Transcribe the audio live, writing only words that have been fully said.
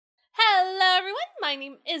my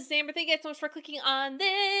name is Zamber. Thank you guys so much for clicking on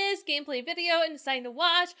this gameplay video and deciding to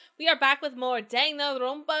watch. We are back with more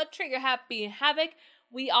Danganronpa Trigger Happy Havoc.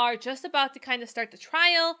 We are just about to kind of start the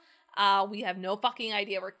trial. We have no fucking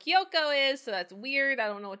idea where Kyoko is, so that's weird. I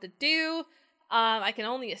don't know what to do. I can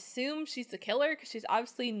only assume she's the killer because she's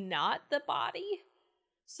obviously not the body.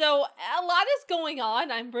 So a lot is going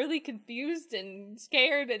on. I'm really confused and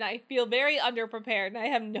scared, and I feel very underprepared, and I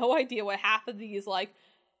have no idea what half of these, like,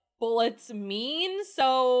 bullets mean,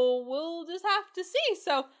 so we'll just have to see.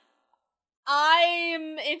 So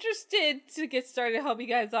I'm interested to get started. I hope you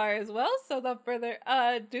guys are as well. So without further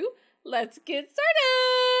ado, let's get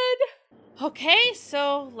started. Okay,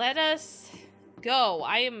 so let us go.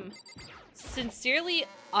 I am sincerely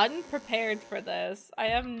unprepared for this. I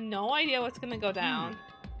have no idea what's gonna go down.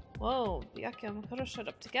 Whoa, Byakuya and Makoto showed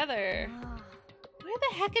up together. Where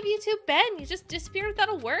the heck have you two been? You just disappeared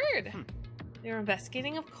without a word. They were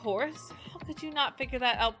investigating, of course. How could you not figure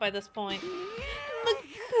that out by this point?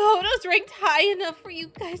 Makoto's ranked high enough for you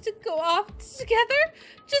guys to go off together?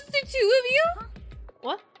 Just the two of you?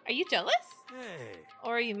 What? Are you jealous? Hey.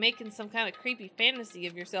 Or are you making some kind of creepy fantasy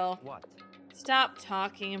of yourself? What? Stop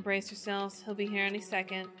talking and brace yourselves. He'll be here any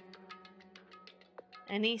second.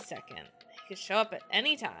 Any second. He could show up at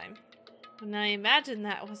any time. When I imagined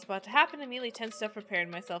that was about to happen, I immediately tensed up,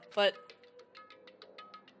 prepared myself, but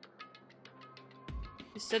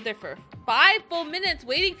we stood there for 5 full minutes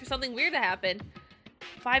waiting for something weird to happen.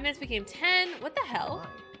 5 minutes became 10. What the hell?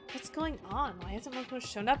 What's going on? Why hasn't Makoto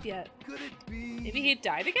shown up yet? Could it be? Maybe he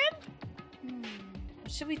died again?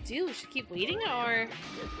 What should we do? We should keep waiting or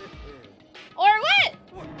what?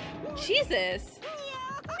 Jesus.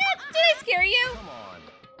 Did I scare you? Come on.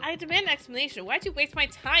 I demand an explanation. Why'd you waste my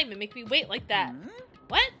time and make me wait like that?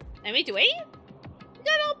 What? I made you wait? You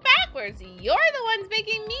got all backwards. You're the ones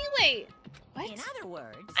making me wait. What? In other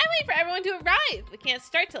words, I wait for everyone to arrive. We can't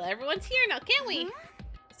start till everyone's here now, can we?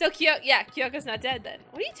 So Kyoko's not dead then.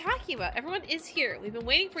 What are you talking about? Everyone is here. We've been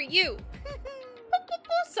waiting for you.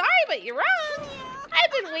 Sorry, but you're wrong.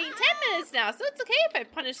 I've been waiting 10 minutes now, so it's okay if I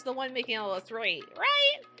punish the one making all of us wait,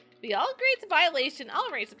 right? We all agree it's a violation.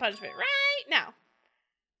 I'll arrange the punishment right now.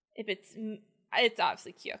 If it's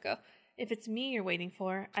obviously Kyoko. If it's me you're waiting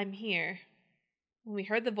for, I'm here. When we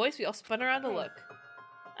heard the voice, we all spun around to look.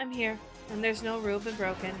 I'm here, and there's no rule been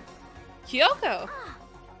broken. Kyoko!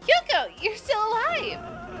 Kyoko, you're still alive!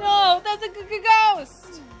 No, that's a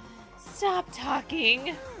ghost! Stop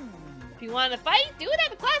talking. If you want to fight, do it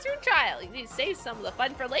at the classroom trial. You need to save some of the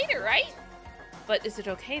fun for later, right? But is it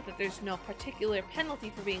okay that there's no particular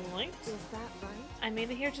penalty for being late? is that right? I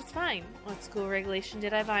made it here just fine. What school regulation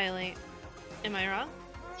did I violate? Am I wrong?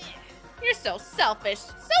 You're so selfish,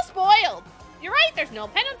 so spoiled. You're right, there's no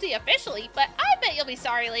penalty officially, but I bet you'll be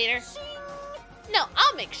sorry later. No,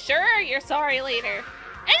 I'll make sure you're sorry later.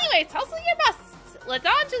 Anyways, hustle your busts. Let's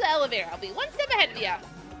on to the elevator. I'll be one step ahead of you.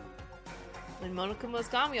 When Monokuma was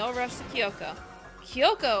gone, we all rushed to Kyoko.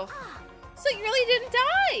 Kyoko! So you really didn't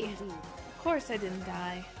die? Of course I didn't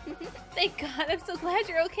die. Thank God, I'm so glad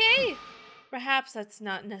you're okay. Perhaps that's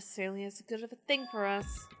not necessarily as good of a thing for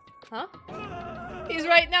us. Huh? He's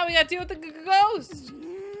right, now we gotta deal with the ghost.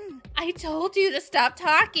 I told you to stop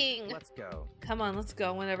talking. Let's go. Come on, let's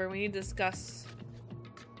go. Whenever we need to discuss.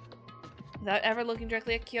 Without ever looking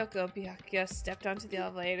directly at Kyoko, Byakuya stepped onto the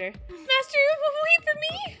elevator. Master, wait for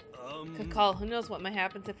me. Good call. Who knows what might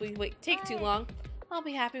happen if we take too long. I'll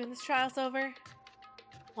be happy when this trial's over.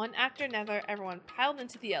 One after another, everyone piled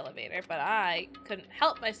into the elevator, but I couldn't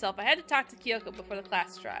help myself. I had to talk to Kyoko before the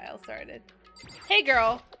class trial started. Hey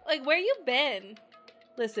girl, like, where you been?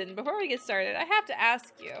 Listen, before we get started, I have to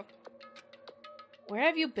ask you. Where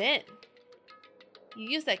have you been? You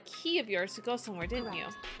used that key of yours to go somewhere, didn't you?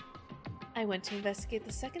 I went to investigate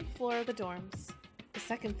the second floor of the dorms. The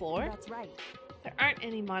second floor? That's right. There aren't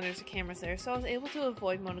any monitors or cameras there, so I was able to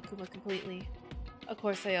avoid Monokuma completely. Of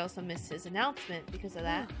course, I also missed his announcement because of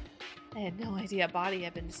that. I had no idea a body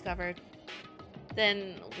had been discovered.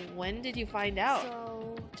 Then, when did you find out?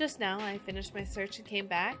 So, Just now, I finished my search and came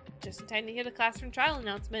back, just in time to hear the classroom trial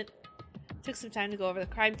announcement. Took some time to go over the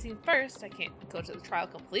crime scene first. I can't go to the trial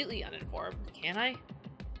completely uninformed, can I?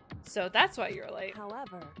 So that's why you were late.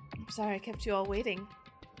 however, I'm sorry I kept you all waiting.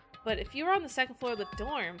 But if you were on the second floor of the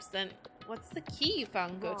dorms, then what's the key you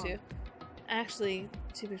found and go to? Actually,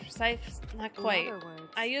 to be precise, not quite. in other words,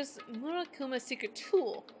 I used Monokuma's secret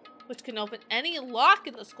tool, which can open any lock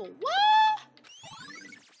in the school. What?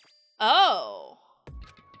 Oh.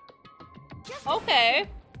 Okay.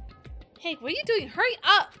 Hey, what are you doing? Hurry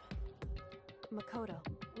up! Makoto.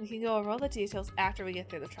 We can go over all the details after we get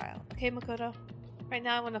through the trial. Okay, Makoto? Right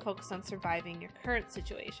now I want to focus on surviving your current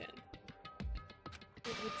situation.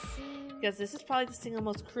 It would seem... Because this is probably the single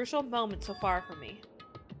most crucial moment so far for me.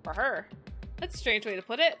 For her. That's a strange way to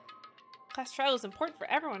put it. Class trial is important for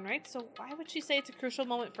everyone, right? So why would she say it's a crucial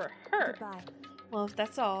moment for her? Goodbye. Well, if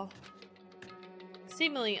that's all.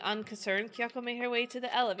 Seemingly unconcerned, Kyoko made her way to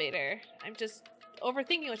the elevator. I'm just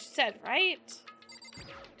overthinking what she said, right?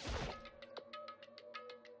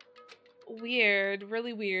 Weird.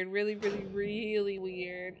 Really weird. Really, really, really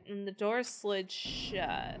weird. And the door slid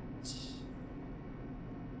shut.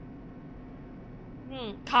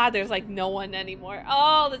 God, there's like no one anymore.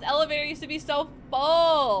 Oh, this elevator used to be so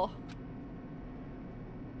full.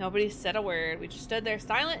 Nobody said a word. We just stood there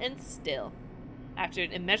silent and still. After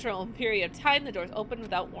an immeasurable period of time, the doors opened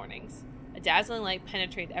without warnings. A dazzling light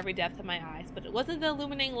penetrated every depth of my eyes, but it wasn't the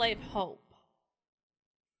illuminating light of hope.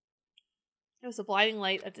 It was a blinding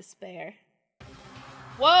light of despair.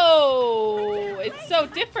 Whoa! It's so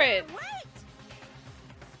different!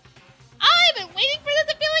 I've been waiting for this.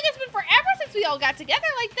 I feel like it's been forever since we all got together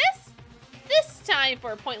like this. This time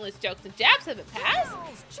for pointless jokes and jabs have been passed.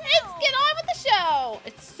 Let's get on with the show!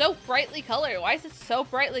 It's so brightly colored. Why is it so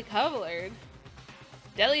brightly colored?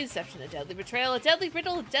 Deadly deception, a deadly betrayal, a deadly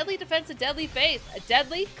riddle, a deadly defense, a deadly faith, a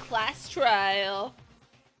deadly class trial.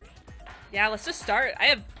 Yeah, let's just start.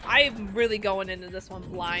 I'm really going into this one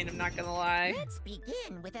blind, I'm not gonna lie. Let's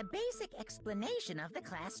begin with a basic explanation of the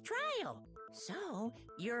class trial. So,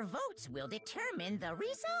 your votes will determine the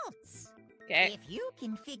results. Okay. If you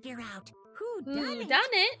can figure out who Done done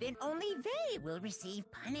it. then only they will receive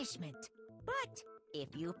punishment. But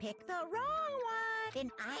if you pick the wrong one, then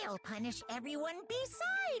I'll punish everyone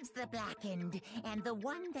besides the blackened, and the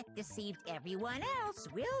one that deceived everyone else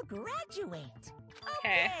will graduate.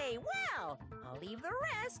 Okay, well, I'll leave the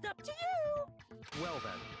rest up to you. Well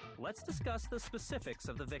then, let's discuss the specifics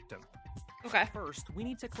of the victim. Okay. First, we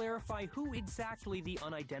need to clarify who exactly the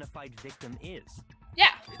unidentified victim is. Yeah,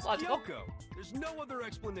 It's logical. Kyoko. There's no other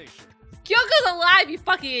explanation. Kyoko's alive, you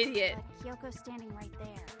fucking idiot. But Kyoko's standing right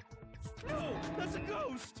there. No, that's a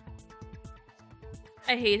ghost.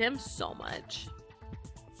 I hate him so much.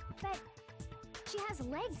 But she has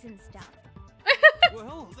legs and stuff.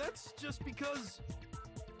 Well, that's just because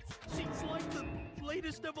she's like the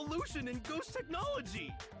latest evolution in ghost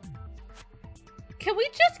technology. Can we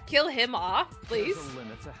just kill him off, please? There's a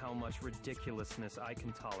limit to how much ridiculousness I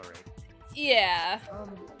can tolerate. Yeah.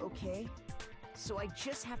 Okay. So I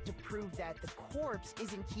just have to prove that the corpse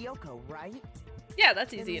isn't Kyoko, right? Yeah,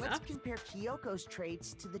 that's Then easy enough. let's compare Kyoko's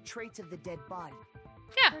traits to the traits of the dead body.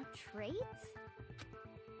 Yeah. Her traits?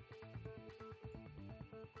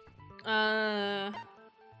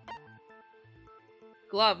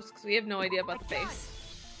 Gloves, because we have no idea about the face.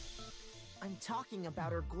 I'm talking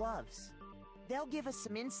about her gloves. They'll give us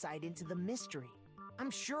some insight into the mystery.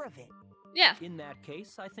 I'm sure of it. Yeah. In that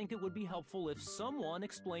case, I think it would be helpful if someone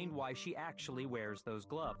explained why she actually wears those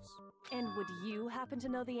gloves. And would you happen to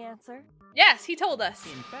know the answer? Yes, he told us.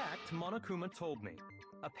 In fact, Monokuma told me.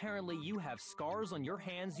 Apparently you have scars on your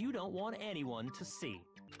hands you don't want anyone to see.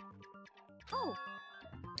 Oh,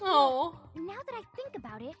 Oh. now that I think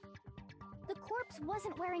about it, the corpse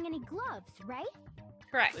wasn't wearing any gloves, right?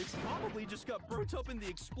 Correct. They probably just got burnt up in the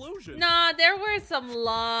explosion. Nah, there were some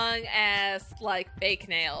long ass, like, fake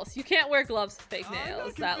nails. You can't wear gloves with fake I'm not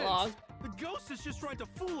nails that convinced. long. The ghost is just trying to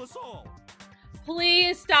fool us all.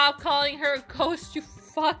 Please stop calling her a ghost, you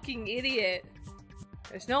fucking idiot.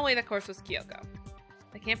 There's no way the corpse was Kyoko.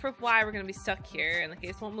 I can't prove why we're gonna be stuck here, and the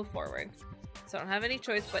case won't move forward. So I don't have any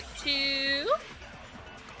choice but to...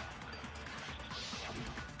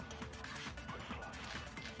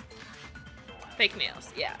 fake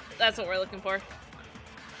nails. Yeah, that's what we're looking for.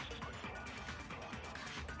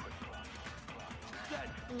 That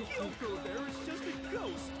Kyoko there is just a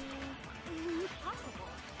ghost. Possible.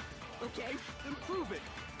 Okay, then prove it.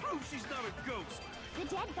 Prove she's not a ghost. The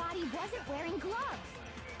dead body wasn't wearing gloves.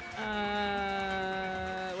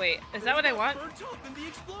 Wait, is that what I want? Burnt up in the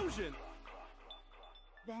explosion.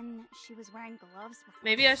 Then she was wearing gloves before.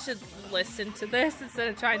 Maybe I should listen to this instead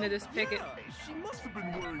of trying to just pick it. Yeah, she must have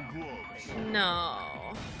been wearing gloves. No.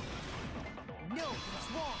 No,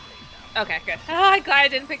 it's wrong. Okay, good. I'm glad I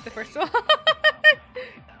didn't pick the first one.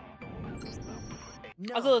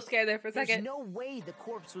 No, I was a little scared there for a there's second. no way the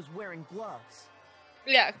corpse was wearing gloves.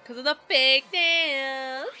 Yeah, because of the fake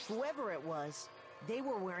nails. Whoever it was, they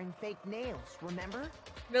were wearing fake nails, remember?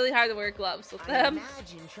 Really hard to wear gloves with I them.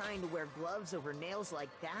 imagine trying to wear gloves over nails like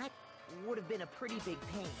that would have been a pretty big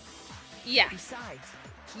pain. Yeah. Besides,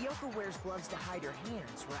 Kyoko wears gloves to hide her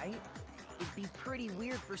hands, right? It'd be pretty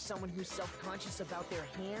weird for someone who's self-conscious about their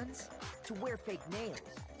hands to wear fake nails.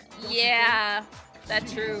 Don't you Yeah,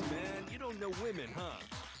 that's true. Man, you don't know women, huh?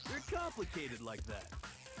 They're complicated like that.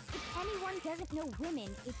 If anyone doesn't know women,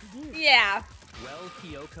 it's you. Yeah. Well,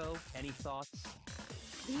 Kyoko, any thoughts?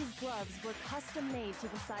 These gloves were custom made to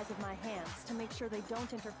the size of my hands to make sure they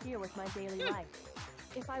don't interfere with my daily life.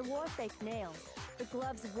 If I wore fake nails, the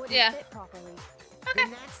gloves wouldn't fit properly.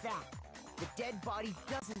 Then that's that. The dead body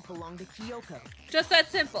doesn't belong to Kyoko. Just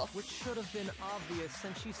that simple. Which should have been obvious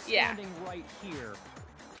since she's standing right here.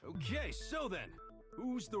 Okay, so then,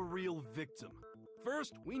 who's the real victim?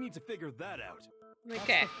 First, we need to figure that out.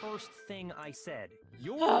 Okay. That's the first thing I said.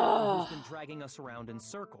 You're the one who's been dragging us around in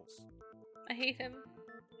circles. I hate him.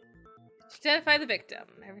 Identify the victim.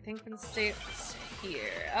 Everything can stay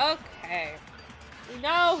here. Okay. We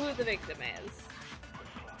know who the victim is.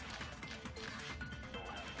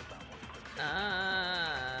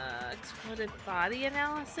 Exploded body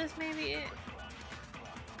analysis, maybe?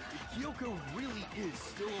 If Kyoko really is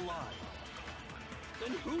still alive,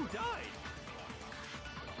 then who died?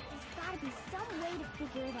 There's gotta be some way to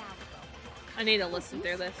figure it out. I need to listen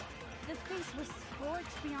through this. The face was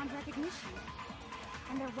scorched beyond recognition.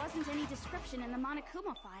 And there wasn't any description in the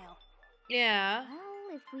Monokuma file. Yeah.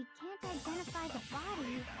 Well, if we can't identify the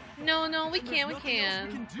body... No, we can, we Else can.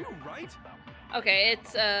 we can do, right? Okay,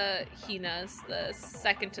 it's, Hina's the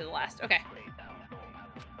second to the last. Okay.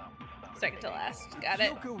 Second to last. Got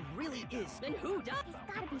it. Kyoko really is. Then who died? There's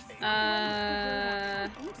gotta be some way to figure it out. I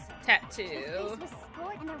think so. Tattoo. The face was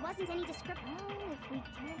scored and there wasn't any description. Well, if we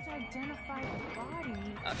can't identify the body...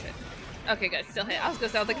 Oh, shit. Okay, good. Still hit. I was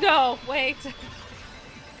gonna say, I was like, no, wait.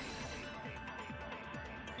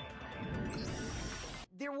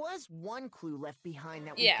 There was one clue left behind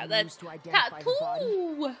that we Yeah, can that's use to identify the body.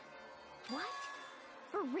 tattoo. What?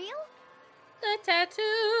 For real? The tattoo.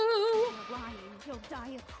 You're lying. You'll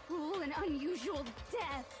die a cruel and unusual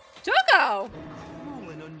death. Joko. Cruel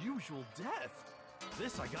and unusual death.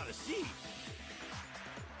 This I gotta see.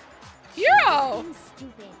 Hero. Being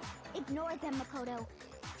stupid. Ignore them, Makoto.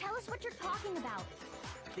 Tell us what you're talking about.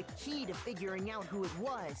 The key to figuring out who it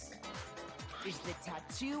was is the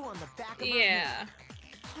tattoo on the back of her Yeah. hand.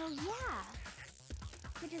 Oh, yeah.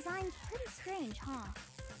 The design's pretty strange, huh?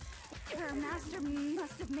 Her master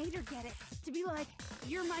must have made her get it. To be like,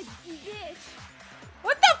 you're my bitch.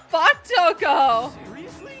 What the fuck, Joko?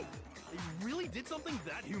 Seriously? They really did something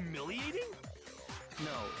that humiliating?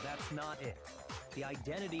 No, that's not it. The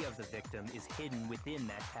identity of the victim is hidden within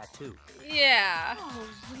that tattoo. Yeah. Oh,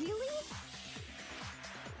 really?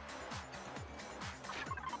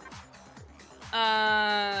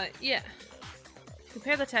 Yeah.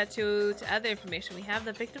 Compare the tattoo to other information we have.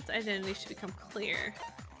 The victim's identity should become clear.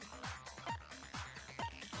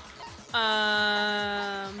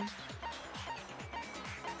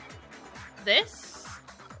 This?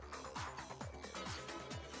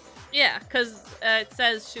 Yeah, because it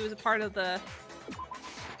says she was a part of the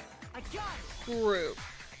I got it! group.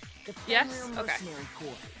 The Yes? Fenrir Okay. Mercenary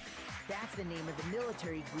Corps. That's the name of the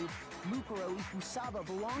military group Mukuro Ikusaba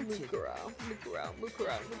belonged to. Mukuro.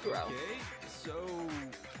 Okay, so...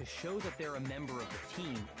 To show that they're a member of the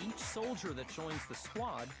team, each soldier that joins the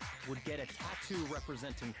squad would get a tattoo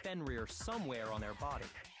representing Fenrir somewhere on their body.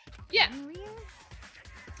 Yeah, Fenrir?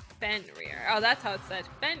 Fenrir. Oh, that's how it said.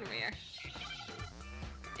 Fenrir.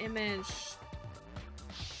 Image.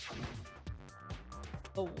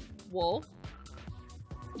 A wolf?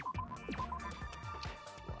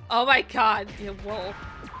 Oh my god, yeah, wolf.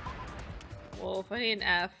 Wolf, I need an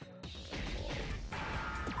F.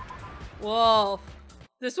 Wolf.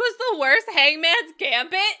 This was the worst Hangman's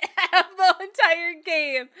Gambit of the entire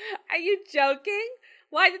game. Are you joking?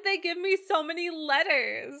 Why did they give me so many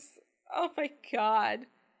letters? Oh my god.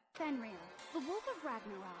 Fenrir, the Wolf of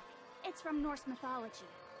Ragnarok. It's from Norse mythology.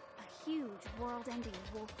 A huge, world-ending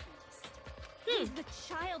wolf beast. He's the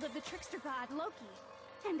child of the trickster god Loki,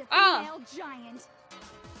 and a female giant.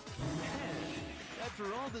 Man, after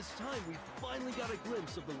all this time, we finally got a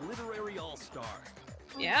glimpse of the literary all-star.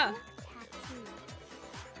 Yeah. Tattoo.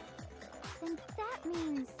 Then that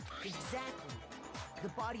means... Exactly. The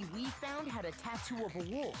body we found had a tattoo of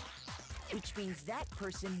a wolf, which means that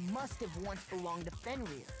person must have once belonged to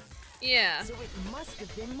Fenrir. Yeah. So it must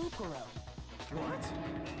have been Mukuro. What?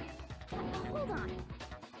 Hold on.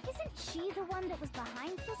 Isn't she the one that was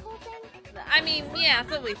behind this whole thing? I mean, yeah,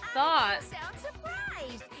 that's what we thought. Sound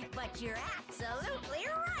surprised, but you're absolutely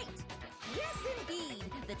right. Yes, indeed.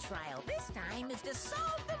 The trial this time is to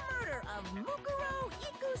solve the murder of Mukuro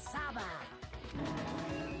Ikusaba.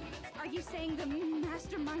 Are you saying the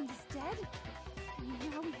mastermind is dead?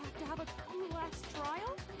 Now we have to have a cool-ass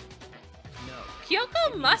trial? No.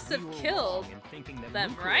 Kyoko must We have were killed wrong in thinking that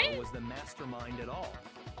them, Mukuro right? was the mastermind at all.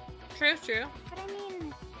 True, true. But I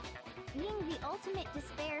mean, being the ultimate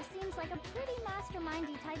despair seems like a pretty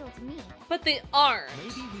mastermindy title to me. But they aren't.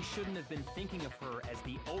 Maybe we shouldn't have been thinking of her as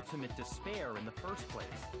the ultimate despair in the first place.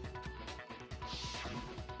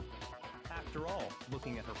 After all,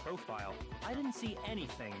 looking at her profile, I didn't see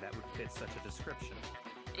anything that would fit such a description.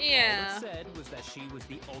 Yeah. All it said was that she was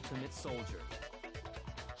the ultimate soldier.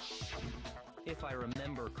 If I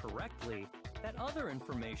remember correctly, that other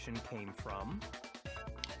information came from...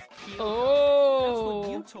 Kyoko. Oh. That's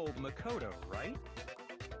what you told Makoto, right?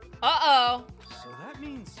 Uh-oh. So that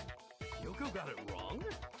means Kyoko got it wrong?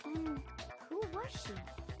 Who was she?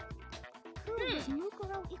 Who was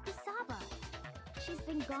Mukuro Ikusaba? She's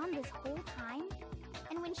been gone this whole time,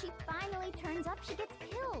 and when she finally turns up, she gets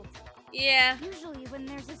killed. Yeah. Usually when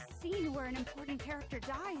there's a scene where an important character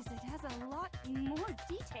dies, it has a lot more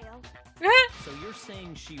detail. So you're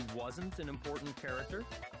saying she wasn't an important character?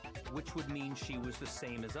 Which would mean she was the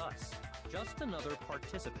same as us. Just another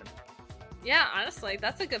participant. Yeah, honestly,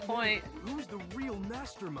 that's a good point. Who's the real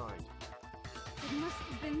mastermind? It must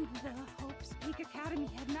have been the Hope's Peak Academy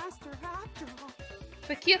headmaster after all.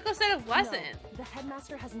 But Kyoko said it wasn't. No, the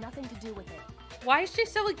headmaster has nothing to do with it. Why is she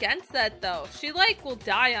so against that, though? She, like, will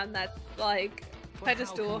die on that, like, But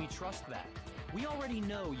pedestal. how can we trust that? We already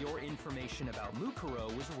know your information about Mukuro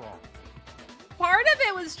was wrong. Part of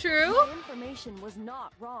it was true. The information was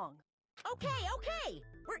not wrong. Okay.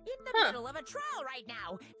 We're in the middle of a trial right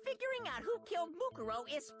now. Figuring out who killed Mukuro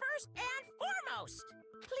is first and foremost.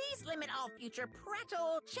 Please limit all future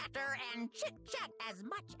prattle, chatter, and chit-chat as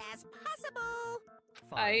much as possible.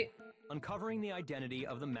 Fine. Uncovering the identity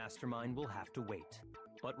of the mastermind will have to wait.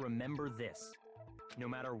 But remember this. No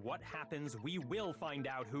matter what happens, we will find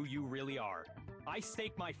out who you really are. I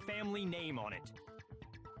stake my family name on it.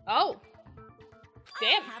 Oh.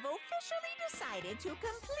 Damn. I have officially decided to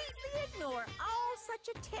completely ignore all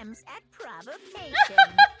such attempts at provocation.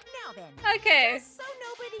 Now then, Okay. just so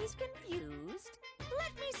nobody's confused,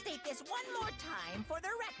 let me state this one more time for the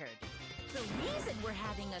record. The reason we're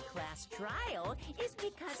having a class trial is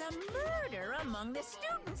because a murder among the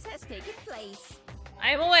students has taken place.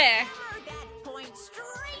 I'm aware. Hammer that point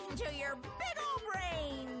straight into your big ol'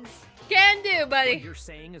 brains. Can do, What buddy. you're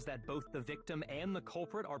saying is that both the victim and the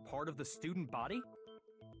culprit are part of the student body?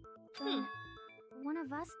 One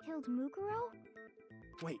of us killed Mukuro?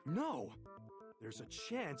 Wait, no. There's a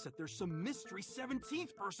chance that there's some mystery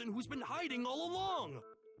 17th person who's been hiding all along.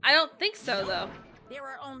 I don't think so, though. There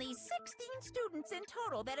are only 16 students in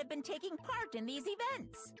total that have been taking part in these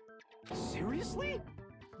events. Seriously?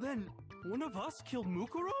 Then one of us killed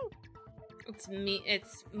Mukuro? It's me.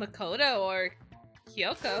 It's Makoto or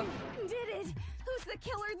Kyoko. Did it! Who's the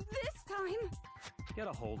killer this time? Get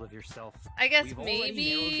a hold of yourself. I guess We've already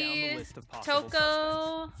narrowed down the maybe list of possible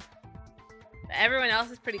Toko. Everyone else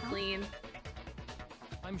is pretty clean.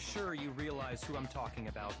 I'm sure you realize who I'm talking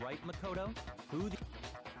about, right, Makoto? Who the...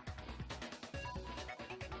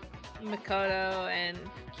 Makoto and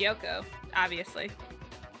Kyoko, obviously.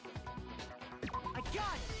 I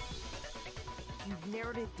got it! You've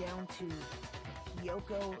narrowed it down to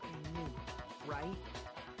Kyoko and me, right?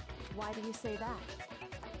 Why do you say that?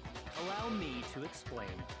 Allow me to explain.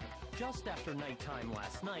 Just after nighttime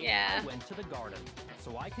last night, Yeah. I went to the garden,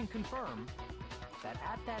 so I can confirm that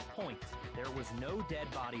at that point, there was no dead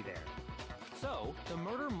body there. So, the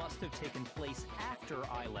murder must have taken place after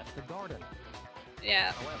I left the garden.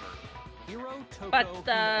 Yeah. However, Hiro, Toko, But Hina,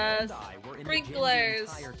 the and I were in the gym the sprinklers.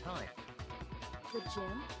 entire time. The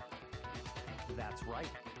gym? That's right.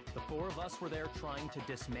 The four of us were there trying to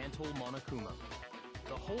dismantle Monokuma.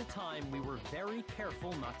 The whole time, we were very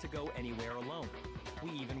careful not to go anywhere alone.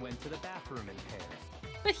 We even went to the bathroom in pairs.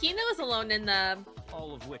 But Hina was alone in the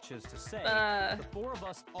All of which is to say, Uh, the four of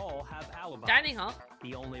us all have alibis. dining hall.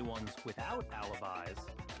 The only ones without alibis.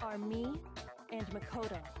 Are me and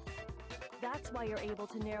Makoto. That's why you're able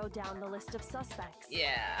to narrow down the list of suspects.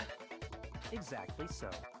 Yeah. Exactly so.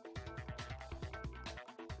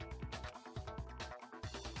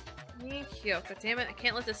 Kyoko, damn it, I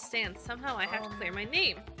can't let this stand. Somehow I have to clear my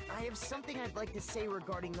name. I have something I'd like to say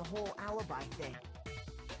regarding the whole alibi thing.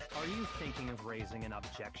 Are you thinking of raising an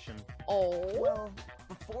objection? Oh. Well,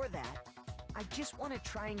 before that, I just want to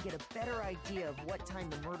try and get a better idea of what time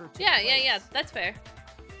the murder took Yeah, place. yeah, that's fair.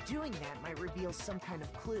 Doing that might reveal some kind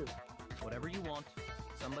of clue. Whatever you want.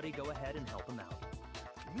 Somebody go ahead and help him out.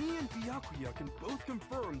 Me and Byakuya can both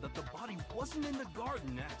confirm that the body wasn't in the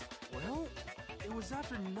garden at, well, it was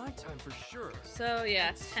after nighttime for sure. So, yeah,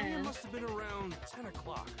 I'd say it 10. must have been around 10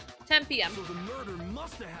 o'clock. 10 p.m. So the murder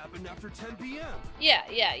must have happened after 10 p.m. Yeah.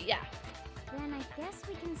 Then I guess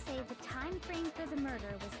we can say the time frame for the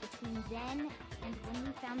murder was between then and when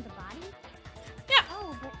we found the body? Yeah.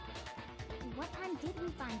 Oh, but what time did we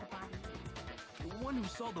find the body? one who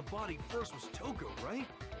saw the body first was Toko, right?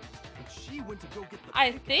 And she went to go get the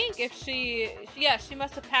I think if she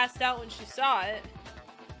must have passed out when she saw it.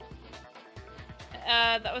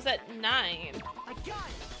 That was at 9. I got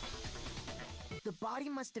it! The body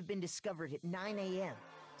must have been discovered at 9 a.m.,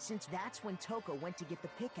 since that's when Toko went to get the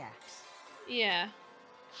pickaxe. Yeah.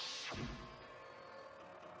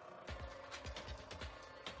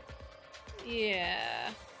 Yeah.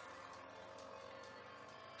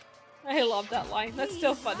 I love that line. That's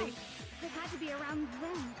still funny. It had to be around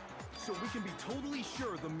then. So we can be totally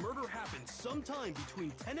sure the murder happened sometime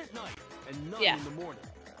between 10 at night and 9 Yeah. in the morning.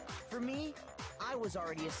 For me, I was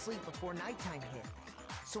already asleep before nighttime hit,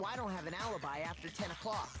 so I don't have an alibi after 10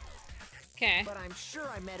 o'clock. Okay. But I'm sure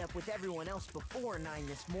I met up with everyone else before 9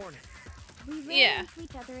 this morning. We ran Yeah. into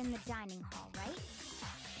each other in the dining hall, right?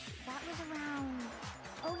 That was around...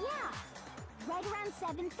 Oh yeah! Right around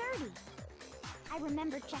 7:30. I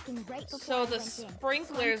remember checking right before So I the went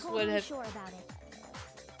sprinklers in, so I'm would totally have sure about it.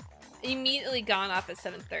 immediately gone off at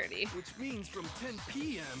 7:30. Which means from 10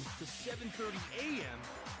 p.m. to 7:30 a.m.,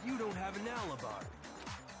 you don't have an alibi.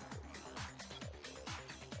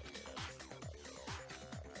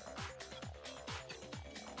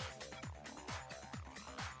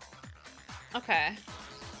 Okay.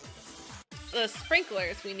 The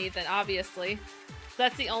sprinklers we need then, obviously.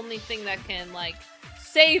 That's the only thing that can, like,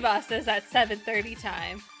 save us is at 7:30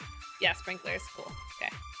 time. Yeah, sprinklers. Cool.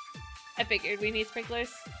 Okay. I figured we need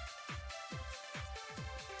sprinklers.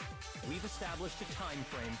 We've established a time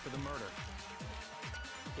frame for the murder.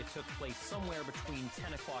 It took place somewhere between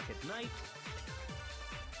 10 o'clock at night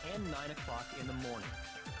and 9 o'clock in the morning.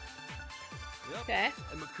 Yep. Okay.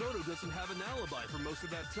 And Makoto doesn't have an alibi for most of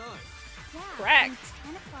that time. Yeah, Correct.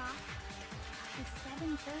 from 10 o'clock to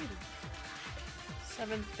 7:30. That's more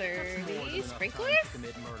than 7:30. enough time Sprinklers? to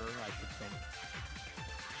commit murder, I should think.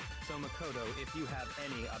 So Makoto, if you have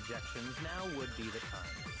any objections, now would be the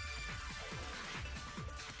time.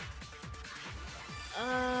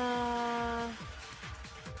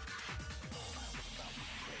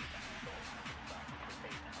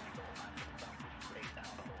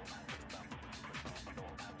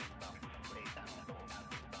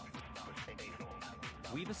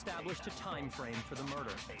 We've established a time frame for the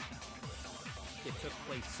murder. It took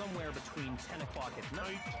place somewhere between 10 o'clock at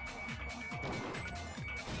night.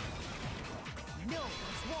 No,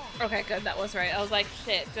 what's wrong? Okay, good. That was right. I was like,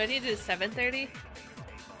 shit. Do I need to do 7:30?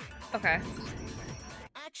 Okay.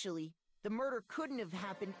 Actually, the murder couldn't have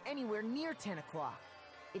happened anywhere near 10 o'clock.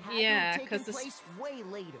 It had Yeah, to have 'cause taken the place way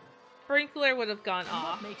later. Sprinkler would have gone What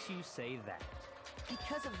off. makes you say that?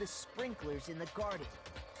 Because of the sprinklers in the garden.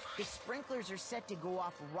 The sprinklers are set to go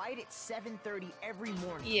off right at 7:30 every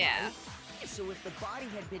morning. Yeah. Right? So if the body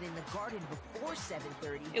had been in the garden before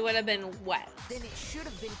 7:30, It would have been wet. then it should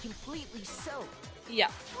have been completely soaked.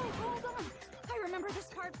 Yeah. Oh, hold on. I remember this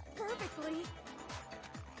part perfectly.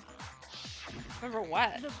 Remember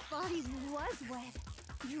what? The body was wet.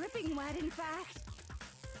 Dripping wet, in fact.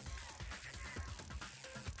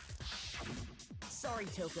 Sorry,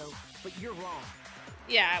 Toko, but you're wrong.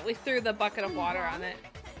 Yeah, we threw the bucket of water on it.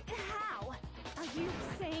 How? Are you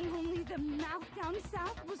saying only the mouth down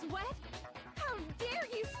south was wet? How dare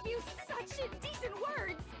you spew such indecent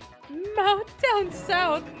words? Mouth down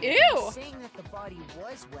south. Ew. Saying that the body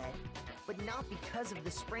was wet, but not because of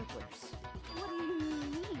the sprinklers. What do you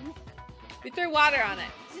mean? We threw water on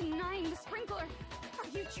it. Denying the sprinkler? Are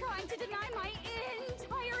you trying to deny my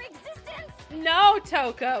entire existence? No,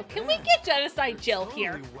 Toko. Can we get Genocide Jill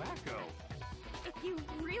here? Totally wacko. If you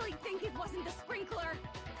really think it wasn't the sprinkler,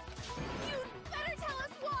 you'd better tell us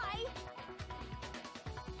why!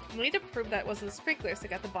 We need to prove that it wasn't the sprinklers that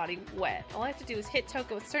got the body wet. All I have to do is hit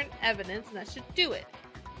Toko with certain evidence, and that should do it.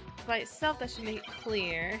 By itself, that should make it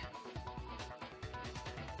clear.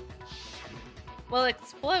 Well, it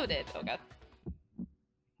exploded. Oh god.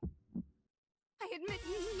 I admit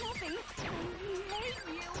nothing. I hate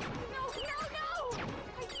you. No, no, no!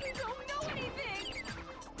 I don't know anything!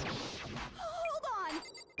 Hold on!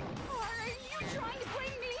 Are you trying to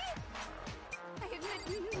blame me? I admit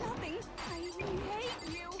nothing. I hate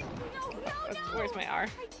you. No, no, no! Where's my R?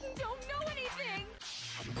 I don't know anything!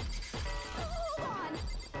 Hold on!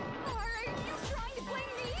 Are you trying to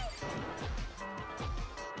blame me?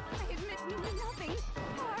 I admit nothing.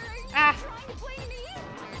 Are you Ah. trying to blame me?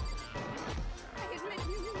 I admit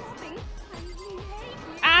nothing. I hate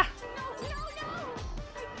you. Ah! No, no, no!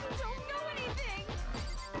 I don't know anything!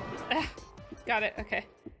 Got it. Okay.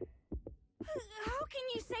 How can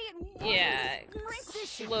you say it wasn't Yeah. the sprinkler?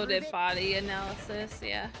 Exploded body analysis.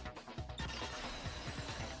 Yeah.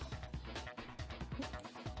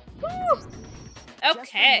 Woo! Just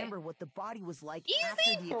Okay. remember what the body was like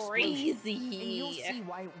after the explosion, Easy and you'll breezy. see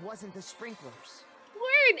why it wasn't the sprinklers.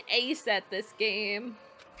 We're an ace at this game.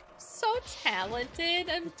 So talented.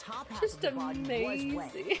 The I'm top half just of the body amazing. was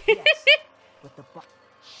wet, yes, but the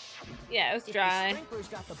Yeah, it was if dry. the sprinklers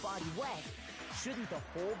got the body wet, shouldn't the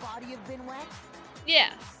whole body have been wet?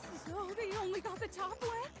 Yeah. So they only got the top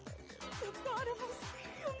wet? The bottom was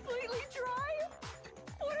completely dry?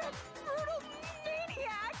 What a brutal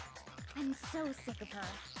maniac! I'm so sick of her.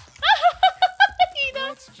 You know?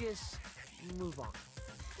 Let's just move on.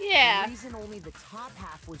 Yeah. The reason only the top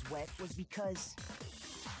half was wet was because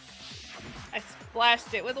I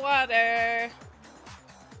splashed it with water.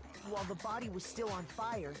 while the body was still on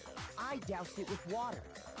fire, I doused it with water.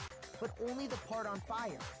 But only the part on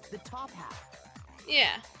fire, the top half.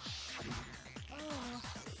 Yeah. Oh,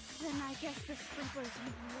 then I guess the sprinklers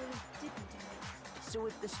really didn't do it. So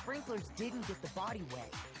if the sprinklers didn't get the body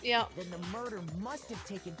wet, Yeah. then the murder must have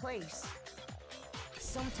taken place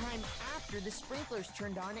sometime after the sprinklers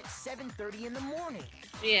turned on at 7:30 in the morning.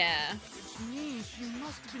 Yeah. Which means she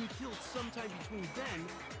must have been killed sometime between then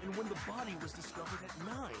and when the body was discovered at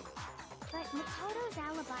 9. But Makoto's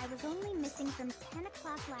alibi was only missing from 10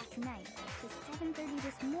 o'clock last night to 7:30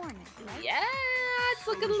 this morning, right? Yeah, it's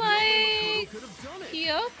So looking there's no way like Makoto could have done it. I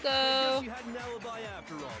Kyoko. guess you had an alibi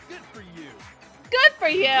after all. Good for you. Good for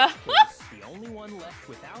In you. this case, the only one left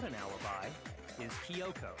without an alibi is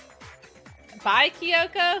Kyoko. Bye,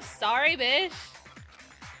 Kyoko. Sorry, bitch.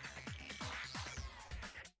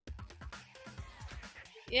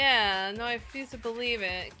 Yeah, no, I refuse to believe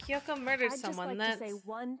it. Kyoko murdered I'd someone. just like That's to say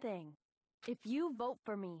one thing. If you vote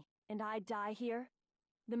for me and I die here,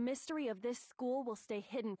 the mystery of this school will stay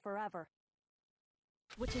hidden forever.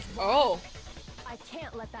 Which is why oh, I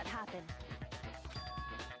can't let that happen.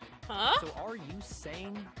 huh? So are you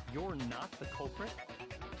saying you're not the culprit?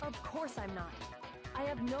 Of course I'm not. I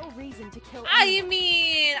have no reason to kill I anyone.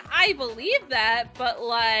 mean, I believe that, but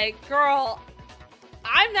like, girl,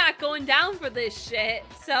 I'm not going down for this shit.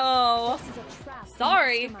 So, This is a trap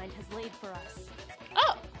Sorry. the mastermind has laid for us.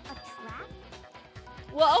 oh, A trap?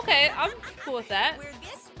 well, okay, I'm cool with that. We're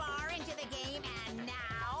this far into the game, and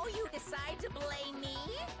now you decide to blame me?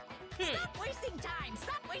 Stop wasting time!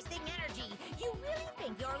 Stop wasting energy! You really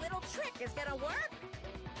think your little trick is gonna work?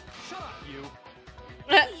 Shut up, you!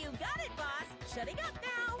 You got it, boss! Shutting up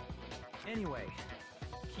now! Anyway,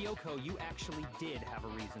 Kyoko, you actually did have a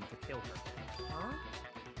reason to kill her. Huh?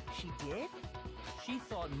 She did? She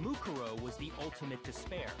thought Mukuro was the ultimate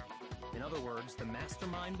despair. In other words, the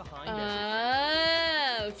mastermind behind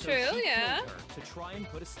everything. Oh, So true, she yeah. killed her to try and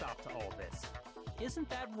put a stop to all this. Isn't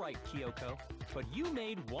that right, Kyoko? But you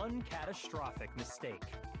made one catastrophic mistake.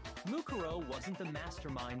 Mukuro wasn't the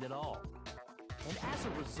mastermind at all. And as a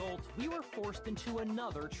result, we were forced into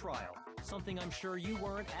another trial, something I'm sure you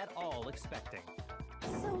weren't at all expecting.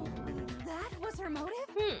 So, that was her motive?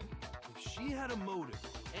 If she had a motive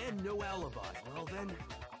and no alibi, well then,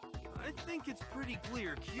 I think it's pretty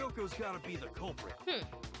clear Kyoko's gotta be the culprit.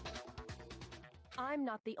 I'm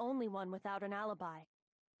not the only one without an alibi.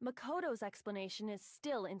 Makoto's explanation is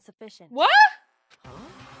still insufficient. What? Huh?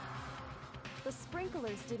 The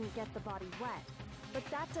sprinklers didn't get the body wet, but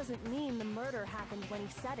that doesn't mean the murder happened when he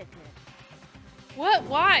said it did. What?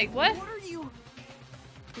 Why? What? What are you?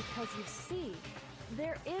 Because you see,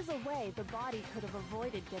 there is a way the body could have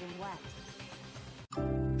avoided getting wet.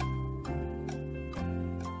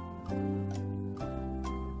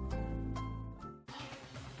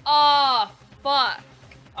 Oh, fuck.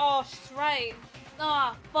 Oh, she's right.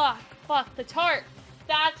 Oh, fuck. The tarp.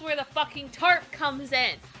 That's where the fucking tarp comes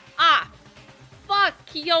in. Ah, fuck,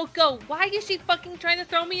 Kyoko. Why is she fucking trying to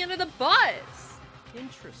throw me under the bus?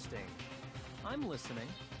 Interesting. I'm listening.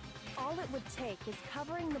 All it would take is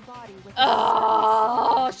covering the body with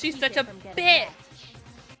Oh, a she's keep such it a from getting bitch. wet.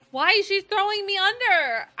 Why is she throwing me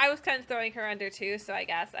under? I was kind of throwing her under too, so I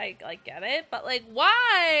guess I like get it. But like,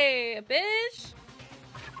 why, bitch?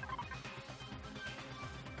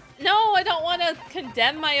 No, I don't want to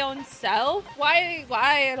condemn my own self. Why?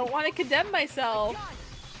 I don't want to condemn myself.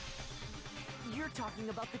 God! You're talking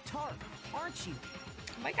about the tarp, aren't you?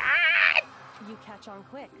 Oh my god! You catch on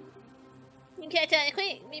quick. You can't tell me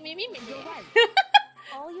quick. You're right.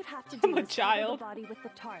 All you'd have to I'm do a is cover child. the body with the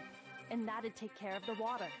tarp, and that'd take care of the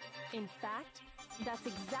water. In fact, that's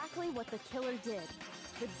exactly what the killer did.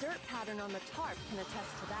 The dirt pattern on the tarp can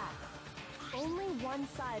attest to that. Only one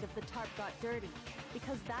side of the tarp got dirty,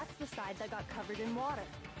 because that's the side that got covered in water.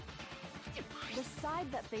 The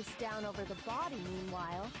side that faced down over the body,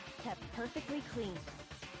 meanwhile, kept perfectly clean.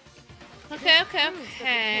 Okay. Proves that the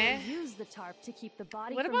killer used the tarp to keep the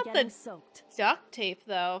body What from about getting the- soaked. Duct tape,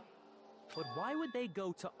 though. But why would they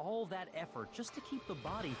go to all that effort just to keep the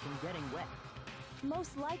body from getting wet?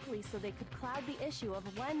 Most likely so they could cloud the issue of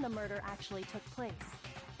when the murder actually took place.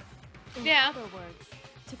 In Yeah. other words,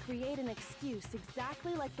 to create an excuse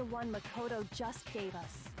exactly like the one Makoto just gave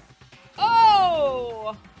us.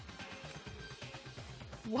 Oh!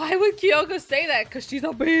 Why would Kyoko say that? Because she's a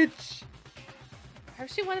bitch. Why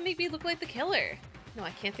would she want to make me look like the killer? No,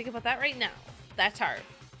 I can't think about that right now. That tarp.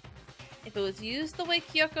 If it was used the way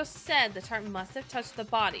Kyoko said, the tarp must have touched the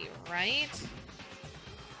body, right?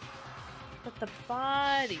 But the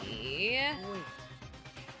body... Wait,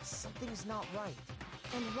 something's not right.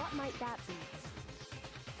 And what might that be?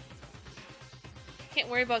 Can't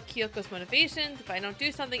worry about Kyoko's motivations. If I don't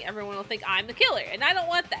do something, everyone will think I'm the killer, and I don't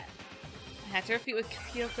want that. I had to repeat what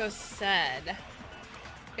Kyoko said.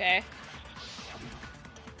 Okay.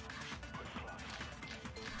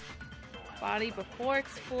 Body before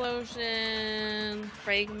explosion.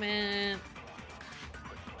 Fragment.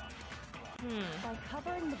 By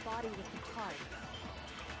covering the body with the tarp,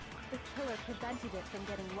 the killer prevented it from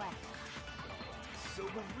getting wet. So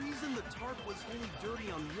the reason the tarp was only dirty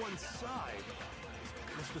on one side is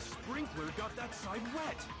because the sprinkler got that side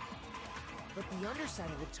wet. But the underside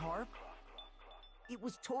of the tarp, it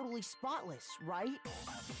was totally spotless, right?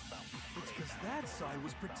 It's because that side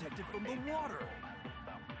was protected from the water.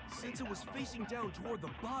 Since it was facing down toward the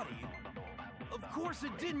body, of course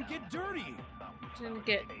it didn't get dirty. Didn't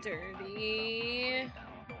get dirty.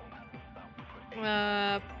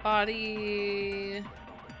 Body.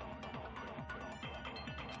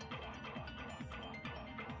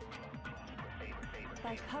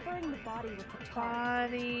 By covering the body with the tarp,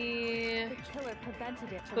 Body. the killer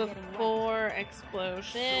prevented it from getting wet. Before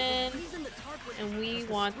explosion. And we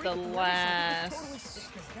want the last. It's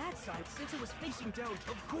because that side, since it was facing down,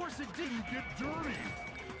 of course it didn't get dirty.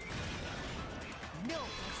 No,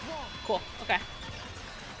 that's wrong. Cool. Okay.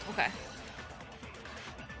 Okay.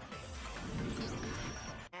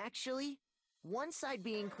 Actually, one side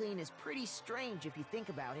being clean is pretty strange if you think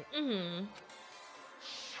about it. Mm-hmm.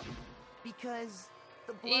 Because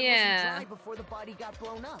the blood Yeah. wasn't dry before the body got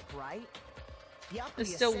blown up, right? Yakuya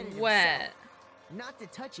It's still said it wet. himself, not to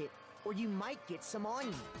touch it, or you might get some on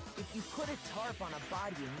you. If you put a tarp on a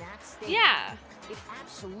body in that state, Yeah. it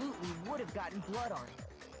absolutely would have gotten blood on it.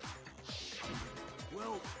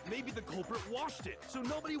 Well, maybe the culprit washed it, so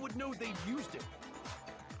nobody would know they'd used it.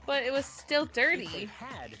 But it was still If they dirty.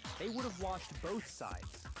 had, they would have washed both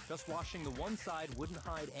sides. Just washing the one side wouldn't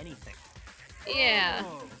hide anything. Yeah.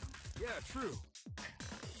 Oh, yeah, true.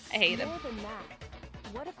 I hate him. More than that,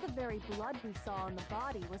 what if the very blood we saw on the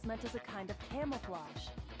body was meant as a kind of camouflage?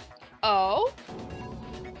 Oh?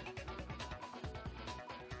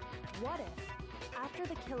 What if, after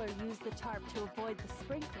the killer used the tarp to avoid the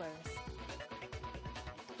sprinklers,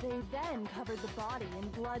 they then covered the body in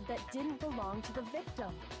blood that didn't belong to the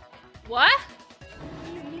victim? What?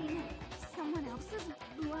 You mean someone else's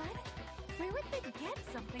blood? Where would they get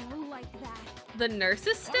something like that? The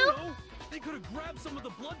nurses I still? know. They could have grabbed some of the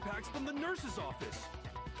blood packs from the nurse's office.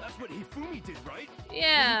 That's what Hifumi did, right?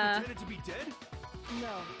 Yeah. When he pretended to be dead?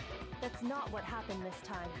 No, that's not what happened this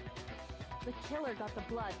time. The killer got the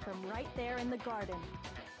blood from right there in the garden.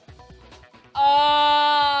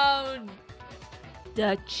 Oh,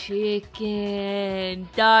 the chicken.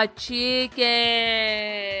 The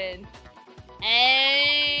chicken.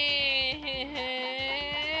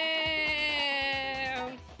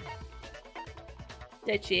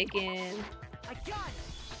 The chicken. I got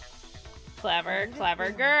it! Clever, clever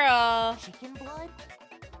girl. Chicken blood?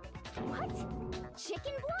 What?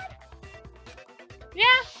 Chicken blood? Yeah.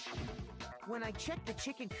 When I checked the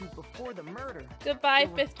chicken coop before the murder, Goodbye, there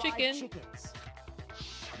were fifth 5 chicken. chickens.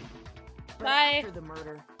 But Bye. after the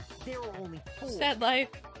murder, there were only 4. Sad life.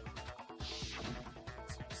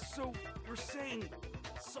 So, you're saying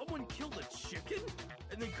someone killed a chicken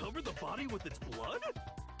and then covered the body with its blood?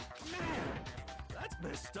 Man, that's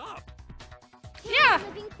messed up. Yeah. A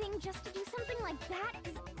living thing just to do something like that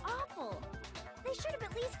is awful. They should have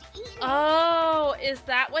at least eaten it. Oh, is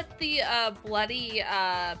that what the bloody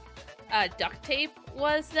duct tape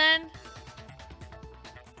was then?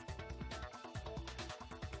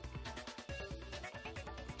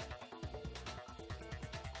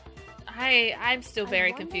 I'm still very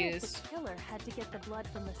I wonder confused. If the killer had to get the blood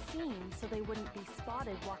from the scene so they wouldn't be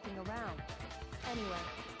spotted walking around. Anyway,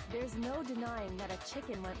 there's no denying that a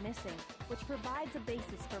chicken went missing, which provides a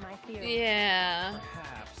basis for my theory. Yeah.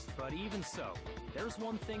 Perhaps, but even so, there's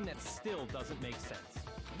one thing that still doesn't make sense.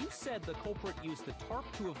 You said the culprit used the tarp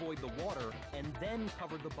to avoid the water and then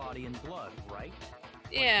covered the body in blood, right?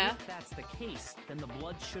 But Yeah. if that's the case, then the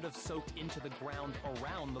blood should have soaked into the ground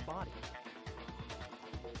around the body.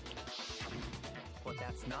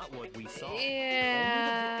 that's not what we saw.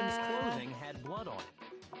 Yeah. Only the victim's clothing had blood on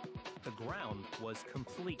it. The ground was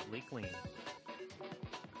completely clean.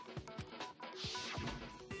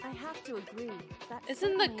 I have to agree. That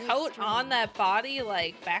Isn't the certainly is coat strange. on that body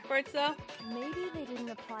like backwards though? Maybe they didn't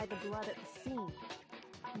apply the blood at the scene.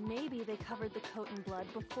 Maybe they covered the coat in blood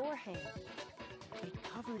beforehand. They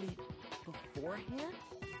covered it beforehand?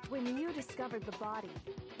 When you discovered the body,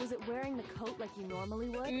 was it wearing the coat like you normally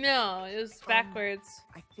would? No, it was backwards.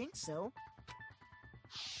 I think so.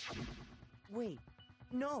 Wait,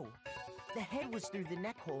 no. The head was through the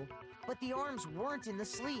neck hole, but the arms weren't in the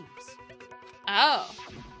sleeves. Oh.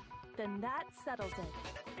 Then that settles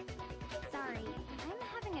it. Sorry, I'm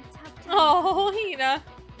having a tough time. Oh, Hina.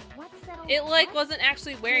 What settles It like what? wasn't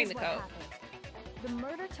actually wearing the Here's what coat. happened. The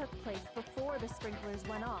murder took place before the sprinklers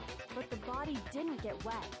went off, but the body didn't get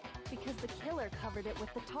wet because the killer covered it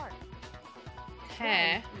with the tarp.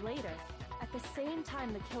 Okay. Then, later, at the same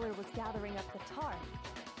time the killer was gathering up the tarp,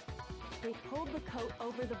 they pulled the coat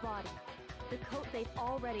over the body, the coat they'd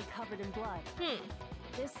already covered in blood.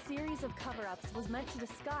 This series of cover-ups was meant to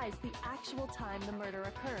disguise the actual time the murder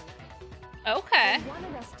occurred. Okay. They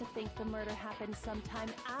wanted us to think the murder happened sometime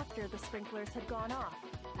after the sprinklers had gone off,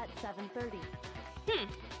 at 7:30.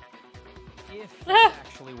 If that's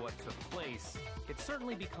actually what took place, it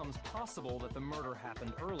certainly becomes possible that the murder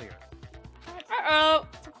happened earlier. But Uh-oh.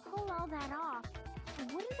 to pull all that off,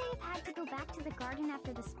 wouldn't they have had to go back to the garden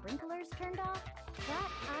after the sprinklers turned off?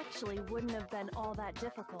 That actually wouldn't have been all that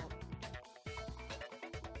difficult.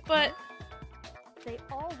 But They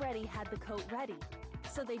already had the coat ready,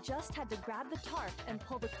 so they just had to grab the tarp and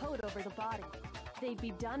pull the coat over the body. They'd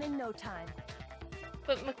be done in no time.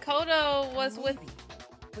 Makoto was with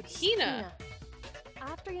But Hina.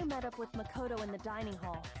 After you met up with Makoto in the dining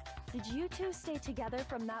hall, did you two stay together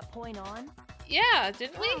from that point on? Yeah,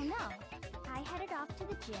 didn't Oh we? no, I headed off to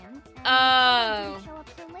the gym and Oh. didn't show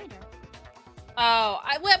up till later. Oh,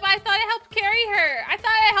 I thought I helped carry her. I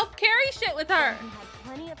thought I helped carry shit with her. You had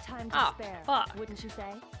plenty of time to Oh, spare, fuck. wouldn't you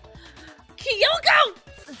say? Kyoko!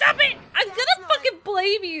 Stop it! I'm gonna fucking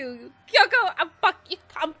blame you. Kyoko, I'm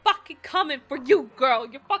fucking coming for you, girl.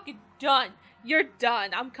 You're fucking done. You're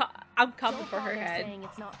done. I'm coming Don't for her bother head. saying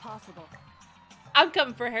it's not possible. I'm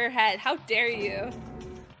coming for her head. How dare you?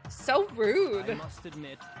 So rude. I must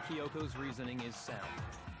admit, Kyoko's reasoning is sound.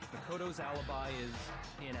 Makoto's alibi is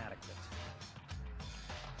inadequate.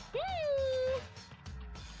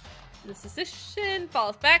 The suspicion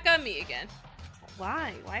falls back on me again.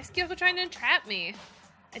 Why? Why is Kyoko trying to entrap me?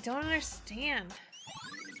 I don't understand.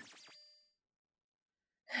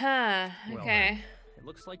 Huh, Well okay. then, it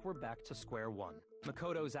looks like we're back to square one.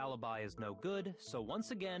 Makoto's alibi is no good, so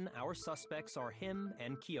once again, our suspects are him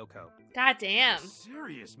and Kyoko. God damn.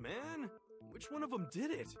 Serious, man? Which one of them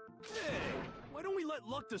did it? Hey, why don't we let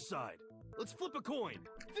luck decide? Let's flip a coin.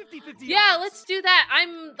 50-50 Yeah, odds. let's do that.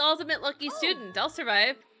 I'm the ultimate lucky student. I'll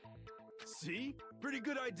survive. See? Pretty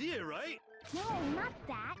good idea, right? No, not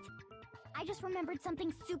that. I just remembered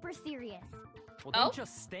something super serious. Well, don't Oh?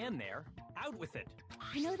 just stand there. Out with it.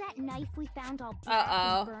 You know that knife we found all black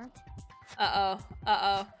Uh-oh. and burnt?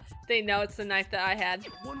 Uh-oh. They know it's the knife that I had.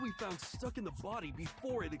 One we found stuck in the body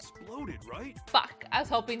before it exploded, right? Fuck. I was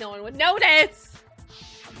hoping no one would notice.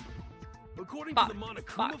 According Fuck, to the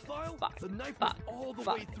Monokuma fuck, file, fuck, the knife fuck, was all the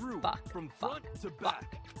fuck, way through, fuck, from fuck, front to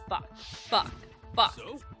back. Fuck.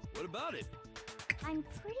 So, what about it? I'm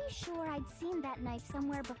pretty sure I'd seen that knife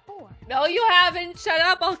somewhere before. No, you haven't. Shut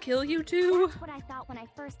up. I'll kill you too. That's what I thought when I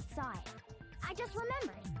first saw it. I just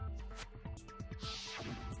remembered.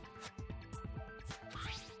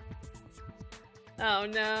 Oh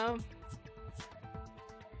no.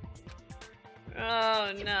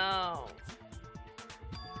 Oh no.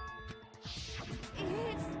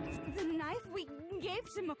 It's the knife we gave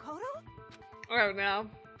to Makoto? Oh no.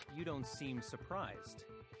 You don't seem surprised.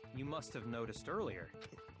 You must have noticed earlier.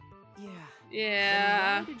 Yeah,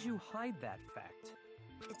 Yeah. Then why did you hide that fact?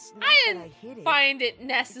 it's not I that didn't I hid it. find it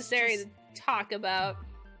necessary It's to talk about.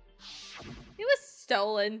 It was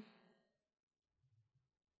stolen.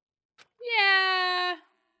 Yeah.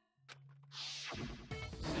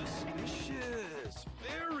 Suspicious.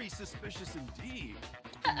 Very suspicious indeed.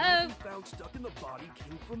 Uh-oh. The knife we found stuck in the body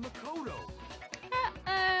came from Makoto.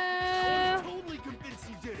 Uh-oh. Totally convinced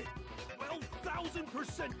he did it.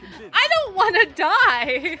 12,000% convinced. I don't want to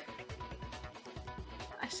die.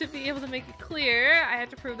 I should be able to make it clear. I have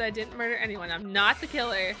to prove that I didn't murder anyone. I'm not the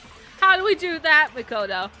killer. How do we do that,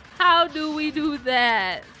 Makoto? How do we do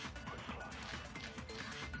that?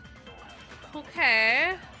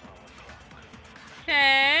 Okay.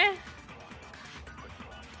 Okay.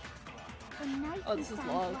 The knife Oh, we this is found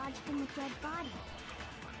long. lodged in the dead body.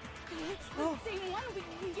 It's the same one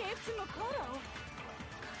we gave to Makoto.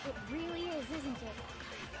 It really is, isn't it?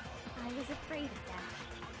 I was afraid of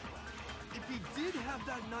that. If he did have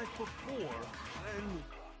that knife before, then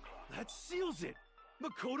that seals it.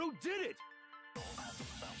 Makoto did it.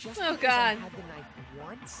 Just Oh, because I God. had the knife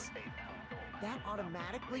once, that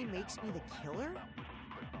automatically makes me the killer?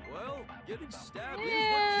 Well, getting stabbed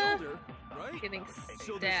Yeah. is what killed her, right? Getting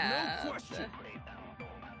So there's no stabbed. question.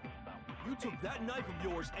 You took that knife of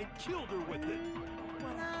yours and killed her with it.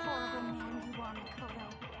 What a horrible man you are,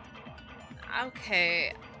 Makoto.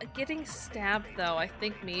 Okay, getting stabbed though, I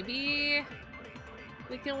think maybe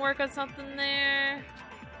we can work on something there.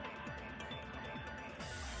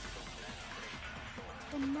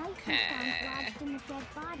 The knife we found Okay. lodged in the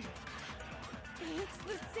dead body. It's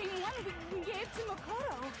the same one we gave to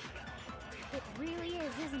Makoto. It really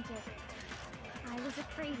is, isn't it? I was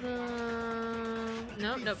afraid of that.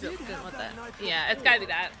 Nope, If nope, he nope, did didn't have want that that. knife Yeah, it's gotta be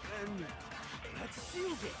before, that. Then that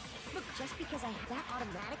seals it. Look, just because I have that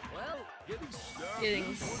automatic, Well, getting stabbed Getting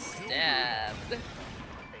is what killed her. stabbed.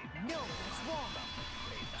 no, that's wrong.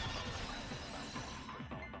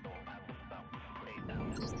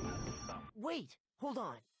 Wait, hold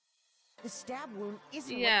on. The stab wound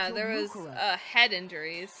isn't Yeah, what killed there was Mukuro. head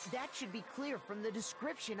injuries. That should be clear from the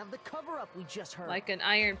description of the cover-up we just heard. Like an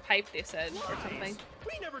iron pipe, they said, or something.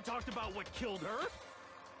 We never talked about what killed her.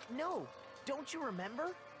 No, don't you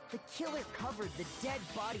remember? The killer covered the dead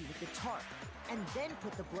body with the tarp, and then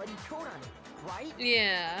put the bloody coat on it, right?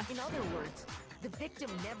 Yeah. In other words, the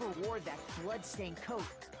victim never wore that blood-stained coat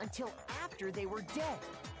until after they were dead.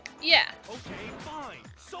 Yeah. Okay, fine.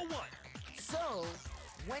 So what? So,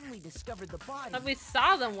 when we discovered the body, But we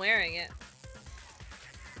saw them wearing it.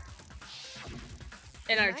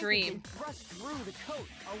 In the our knife had dream. been thrust through the coat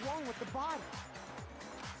along with the body.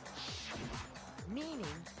 Meaning,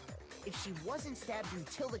 if she wasn't stabbed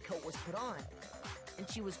until the coat was put on, and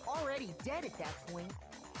she was already dead at that point,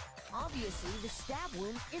 obviously the stab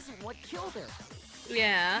wound isn't what killed her.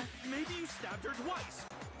 Yeah. Maybe you stabbed her twice.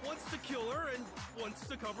 Once to kill her and once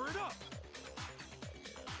to cover it up.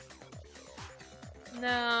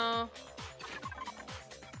 No.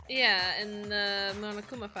 Yeah, in the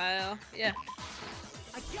Monokuma file. Yeah.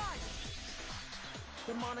 I got it!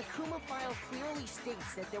 The Monokuma file clearly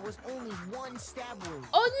states that there was only one stab wound.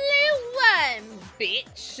 Only one,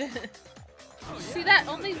 bitch. Oh, See yeah, that?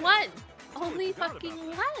 you Only did. one. Only forgot fucking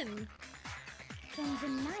about one. Then the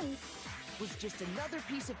knife. Was just another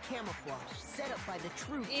piece of camouflage set up by the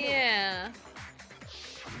true killer. Yeah.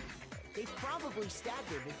 They probably stabbed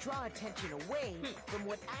her to draw attention away from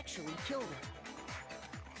what actually killed her.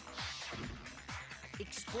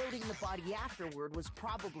 Exploding the body afterward was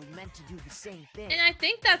probably meant to do the same thing. And I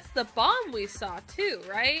think that's the bomb we saw too,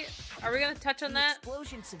 right? Are we gonna touch on The that?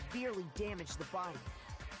 explosion severely damaged the body,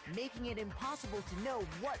 making it impossible to know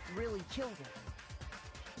what really killed her.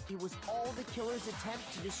 It was all the killer's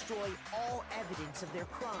attempt to destroy all evidence of their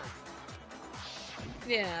crime.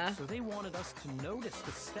 Yeah. So they wanted us to notice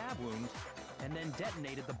the stab wound and then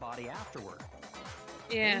detonated the body afterward.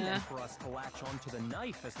 They Yeah. meant for us to latch onto the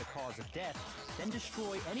knife as the cause of death, then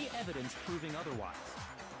destroy any evidence proving otherwise.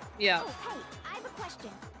 Yeah. Oh, hey, I have a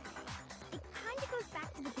question. It kind of goes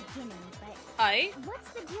back to the beginning, but I.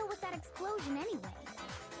 what's the deal with that explosion anyway?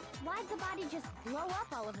 Why'd the body just blow up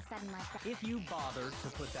all of a sudden like that? If you bothered to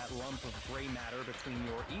put that lump of gray matter between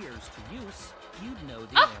your ears to use, you'd know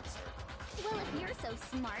the Oh! answer. Well, if you're so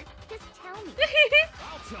smart, just tell me.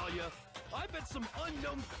 I'll tell you. I bet some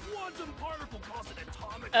unknown quantum particle caused an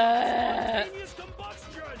atomic spontaneous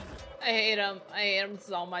combustion. I hate him. I hate him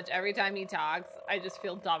so much. Every time he talks, I just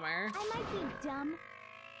feel dumber. I might be dumb,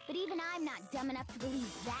 but even I'm not dumb enough to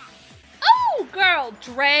believe that. Oh, girl,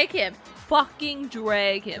 drag him. Fucking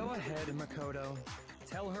drag him. Go ahead, Makoto.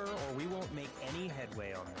 Tell her or we won't make any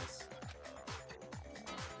headway on this.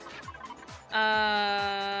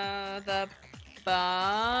 The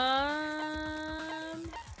bomb.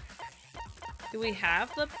 Do we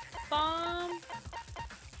have the bomb?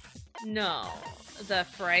 No. The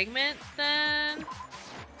fragment, then?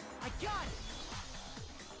 I got it!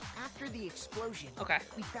 After the explosion, Okay.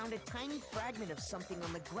 we found a tiny fragment of something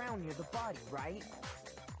on the ground near the body, right?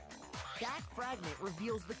 That fragment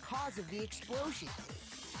reveals the cause of the explosion.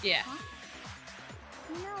 Yeah.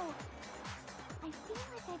 No, I feel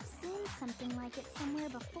like I've seen something like it somewhere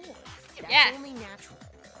before. That's Yeah. only natural.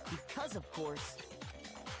 Because, of course,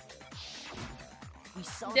 we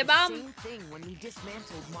saw The the bomb. same thing when we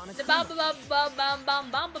dismantled Monokuma. The bomb, bomb, bomb, bomb,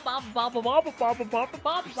 bomb, bomb, bomb, bomb, bomb, bomb, bomb, bomb,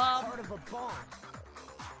 bomb, It's bomb. part of a bomb.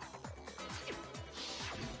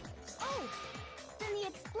 Oh, then the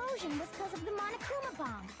explosion was because of the Monokuma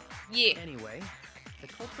bomb. Yeah. Anyway, The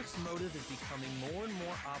culprit's motive is becoming more and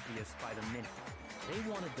more obvious by the minute. They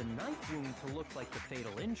wanted the knife wound to look like the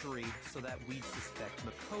fatal injury so that we'd suspect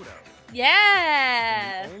Makoto.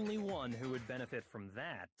 Yeah. And the only one who would benefit from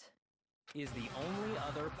that is the only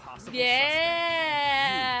other possible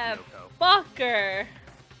Yeah. suspect. You, Kyoko. Fuck her.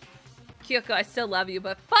 Kyoko, I still love you,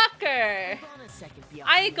 but fuck her. Hold on a second,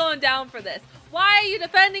 I ain't going down for this. Why are you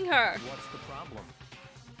defending her? What's the problem?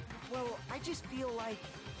 Well, I just feel like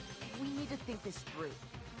we need to think this through.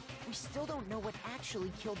 We still don't know what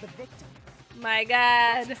actually killed the victim. My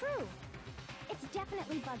God. That's true. It's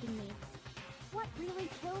definitely bugging me. What really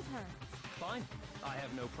killed her? Fine. I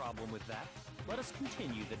have no problem with that. Let us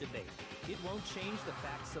continue the debate. It won't change the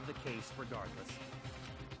facts of the case regardless.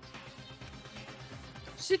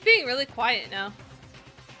 She's being really quiet now.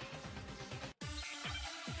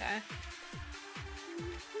 Okay.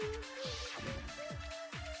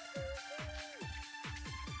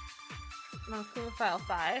 Monokuma file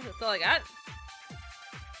 5. That's all I got.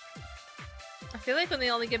 I feel like when they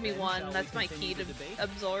only give me Then one, shall that's we my key continue to the debate?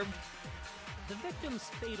 absorb. The victim's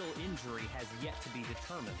fatal injury has yet to be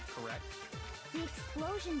determined, correct? The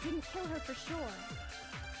explosion didn't kill her for sure.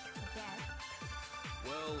 I guess.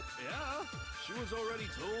 Well, yeah. She was already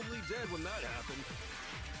totally dead when that happened.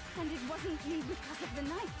 And it wasn't me because of the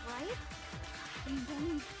knife, right? And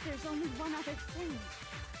then there's only one other thing.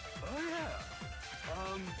 Oh, yeah.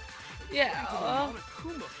 Yeah. According to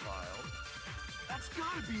the Monokuma file, that's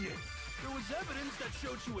gotta be it. There was evidence that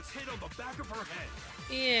showed she was hit on the back of her head.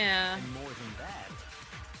 Yeah. And more than that,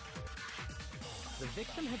 the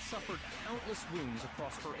victim had suffered countless wounds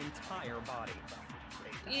across her entire body.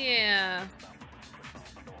 Yeah.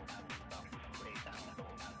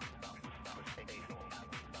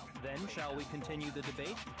 Then shall we continue the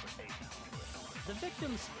debate? The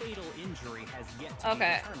victim's fatal injury has yet to be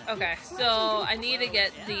determined. Okay, so I need to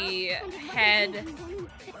get the head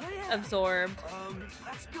absorbed.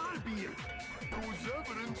 That's gotta be it. There was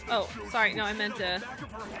evidence that Oh, showed sorry, she no, was I meant hit on to the back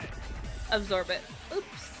of her head. absorb it.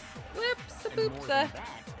 Oops. Whoops. And more Oops. than that,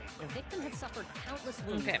 the victim had suffered countless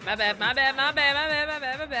wounds. Okay, my bad, my bad, my bad, my bad, my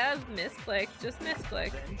bad, my bad. Misclick, just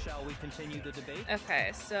misclick. Then shall we continue the debate?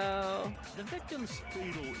 Okay, so The victim's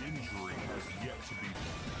Fatal injury has yet to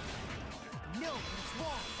be No, it's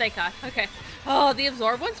wrong. thank God. Okay. Oh, the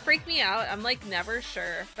absorb ones freak me out. I'm like never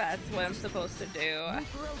sure if that's what I'm supposed to do.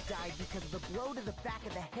 Mukuro died because of the blow to the back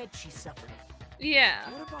of the head she suffered. Yeah.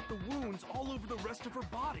 What about the wounds all over the rest of her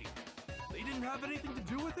body? They didn't have anything to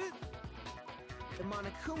do with it? The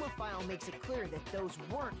Monokuma file makes it clear that those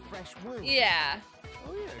weren't fresh wounds. Yeah.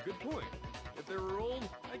 Oh yeah, good point. If they were old,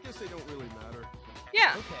 I guess they don't really matter.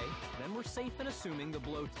 Yeah. Okay, then we're safe in assuming the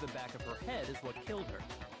blow to the back of her head is what killed her.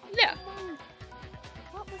 Yeah. Then,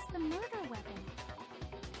 what was the murder weapon?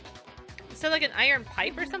 So like an iron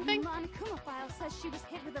pipe or something? The Monokuma file says she was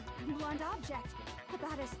hit with a blunt object,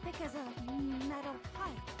 about as thick as a metal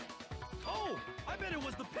pipe. Oh, I bet it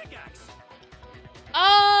was the pickaxe.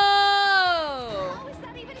 Oh! How is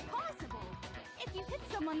that even possible? If you hit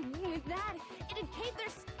someone with that, it'd cave their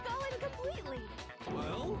skull in completely.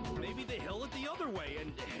 Well, maybe they held it the other way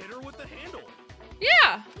and hit her with the handle.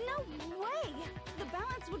 Yeah. No way! The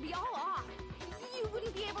balance would be all off. You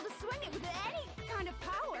wouldn't be able to swing it with any kind of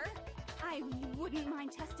power. I wouldn't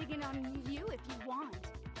mind testing it on you if you want.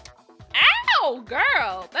 Ow,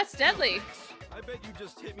 girl! That's deadly. I bet you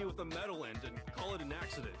just hit me with the metal end and call it an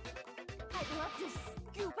accident. I'd love to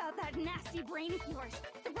scoop out that nasty brain of yours,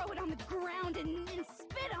 throw it on the ground, and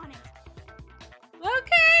spit on it.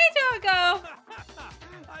 Okay, Doggo.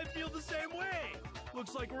 I feel the same way.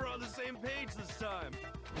 Looks like we're on the same page this time.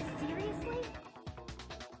 Seriously?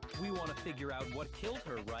 We want to figure out what killed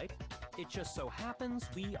her, right? It just so happens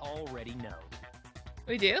we already know.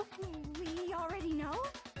 We do? We already know?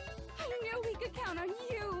 I knew we could count on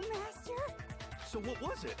you, Master. So what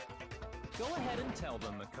was it? Go ahead and tell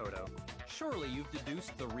them, Makoto. Surely you've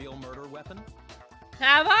deduced the real murder weapon?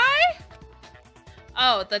 Have I?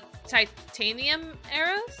 Oh, the titanium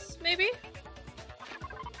arrows, maybe?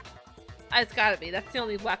 It's gotta be. That's the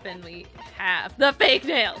only weapon we have. The fake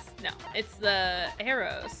nails! No, it's the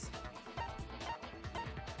arrows.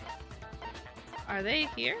 Are they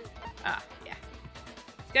here? Ah, yeah.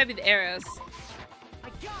 It's gotta be the arrows. I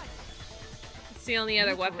got it. It's the only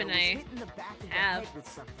other Mukuro weapon was I hit in the back of the have. head with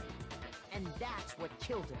something, and that's what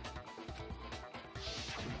killed her.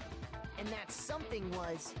 And that something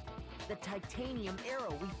was the titanium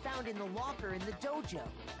arrow we found in the locker in the dojo.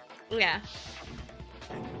 Yeah.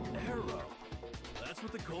 Arrow. That's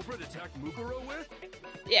what the culprit attacked Mukuro with?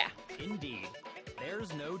 Yeah. Indeed.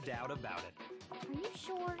 There's no doubt about it. Are you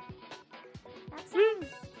sure? That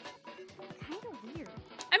sounds kind of weird.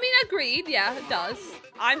 I mean, agreed. Yeah, it does.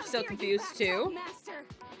 I'm still confused too. Master,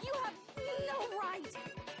 you have no right.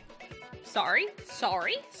 Sorry.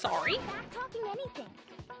 I'm not talking anything.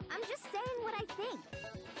 I'm just saying what I think.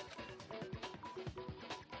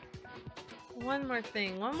 One more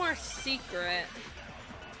thing. One more secret.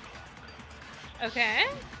 Okay.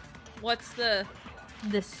 What's the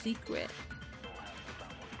secret?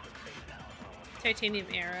 Titanium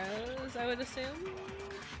arrows, I would assume.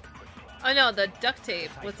 Oh no, the duct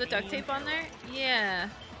tape. Was the duct tape on there? Yeah.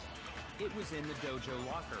 It was in the dojo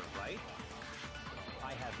locker, right?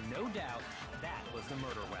 I have no doubt that was the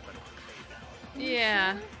murder weapon.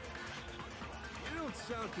 Yeah. You don't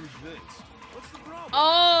sound convinced. What's the problem?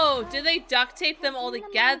 Oh, did they duct tape them all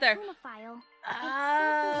together? Oh.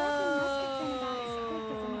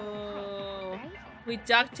 We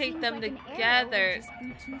duct tape them together.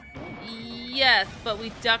 Yes, but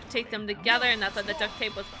we duct taped them together and that's why the duct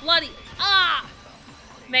tape was bloody. Ah!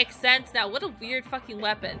 Makes sense now. What a weird fucking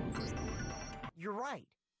weapon. You're right.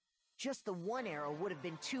 Just the one arrow would have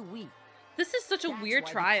been too weak. This is such a That's weird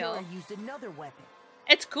why trial. The killer used another weapon.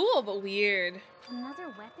 It's cool, but weird. Another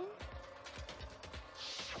weapon?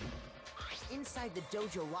 Inside the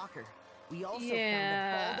dojo locker, we also found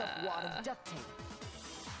Yeah. a balled up wad of duct tape.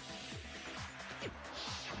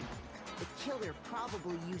 The killer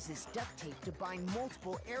probably uses duct tape to bind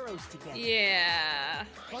multiple arrows together. Yeah.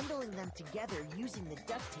 Bundling them together using the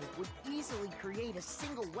duct tape would easily create a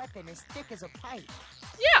single weapon as thick as a pipe.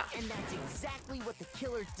 Yeah. And that's exactly what the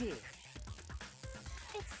killer did.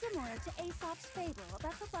 It's similar to Aesop's fable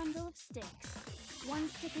about the bundle of sticks. One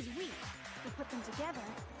stick is weak. You put them together,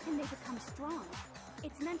 and they become strong.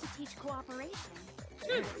 It's meant to teach cooperation.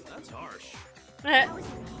 That's harsh. How is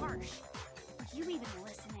it harsh? Are you even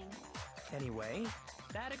listening? Anyway,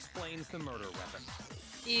 that explains the murder weapon.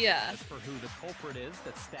 Yeah. As for who the culprit is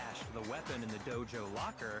that stashed the weapon in the dojo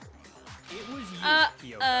locker, it was you,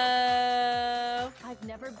 Kyoko. I've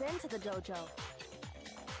never been to the dojo.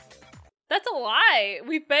 That's a lie.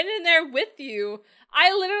 We've been in there with you.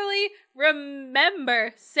 I literally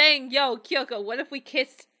remember saying, yo, Kyoko, what if we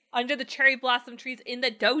kissed under the cherry blossom trees in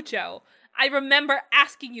the dojo? I remember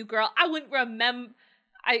asking you, girl. I wouldn't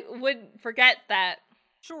forget that.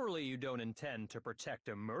 Surely you don't intend to protect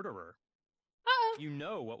a murderer. Uh-oh. You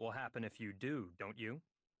know what will happen if you do, don't you?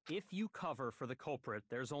 If you cover for the culprit,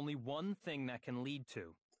 there's only one thing that can lead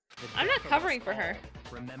to. I'm not covering for her.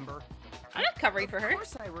 Remember? I'm not covering for her. Of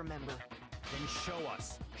course I remember. Then show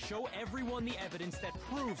us. Show everyone the evidence that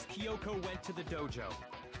proves Kyoko went to the dojo.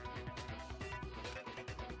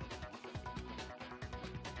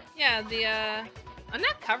 Yeah, I'm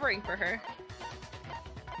not covering for her.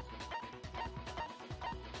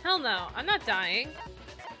 Hell no, I'm not dying.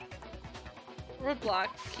 Roadblock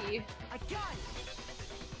key. I got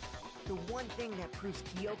it! The one thing that proves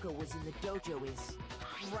Kyoko was in the dojo is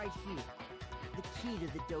right here. The key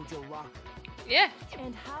to the dojo locker. Yeah.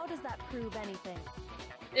 And how does that prove anything?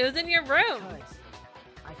 It was in your room. Because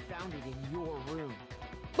I found it in your room.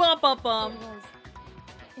 Bum bum bum. It was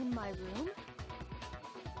in my room?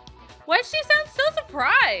 Why does she sound so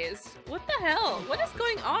surprised? What the hell? What is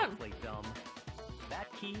going on? Play dumb. That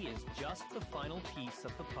key is just the final piece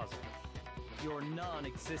of the puzzle. Your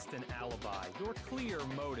non-existent alibi, your clear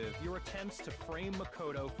motive, your attempts to frame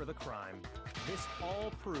Makoto for the crime. This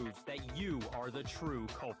all proves that you are the true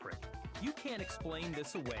culprit. You can't explain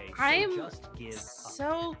this away, so I'm just give up.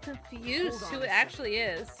 so confused Hold on who a it actually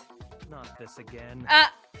is. Not this again.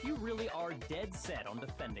 You really are dead set on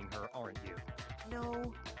defending her, aren't you?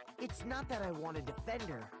 No, it's not that I want to defend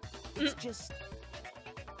her. It's just...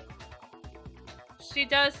 She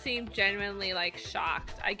does seem genuinely, like,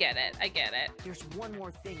 shocked. I get it. There's one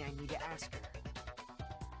more thing I need to ask her.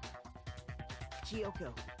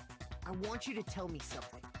 Kyoko, I want you to tell me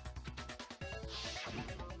something.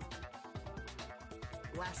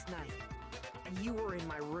 Last night, you were in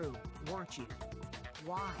my room, weren't you?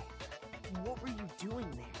 Why? What were you doing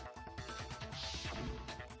there?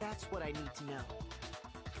 That's what I need to know.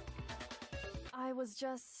 I was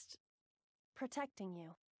just protecting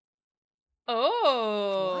you.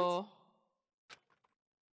 Oh. What?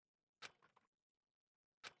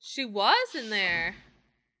 She was in there.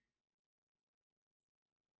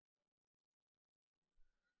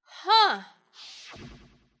 Huh.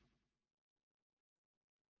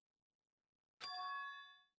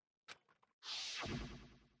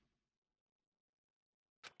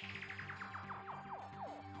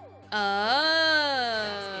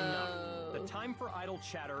 Oh. The time for idle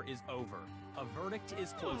chatter is over. A verdict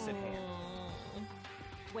is close at hand.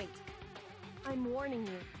 Wait. I'm warning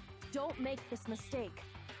you. Don't make this mistake.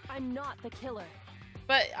 I'm not the killer.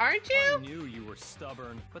 but aren't you? I knew you were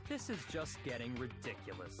stubborn, but this is just getting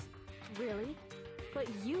ridiculous. Really? But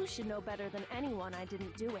you should know better than anyone I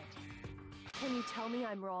didn't do it. Can you tell me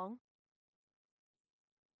I'm wrong?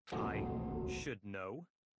 I should know.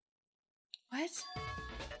 What?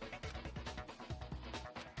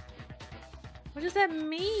 What does that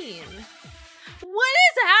mean? What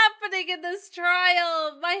is happening in this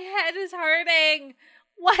trial? My head is hurting.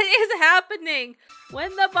 What is happening?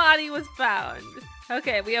 When the body was found.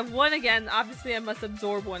 Okay, we have one again. Obviously, I must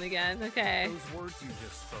absorb one again. Okay. Those words you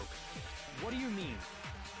just spoke. What do you mean?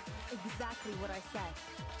 Exactly what I said.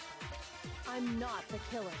 I'm not the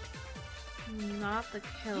killer. Not the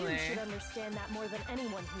killer. You should understand that more than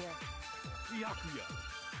anyone here. Byakuya,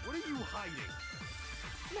 what are you hiding?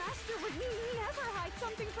 Master would never hide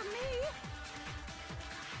something from me.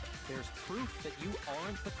 There's proof that you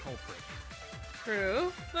aren't the culprit.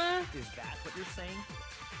 Proof? Is that what you're saying?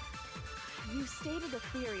 You stated a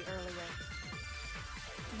theory earlier.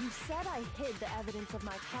 You said I hid the evidence of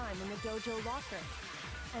my crime in the dojo locker,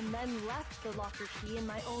 and then left the locker key in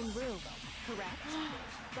my own room, correct?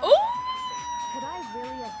 Oh! Could I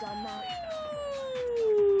really have done that?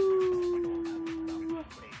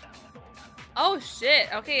 Oh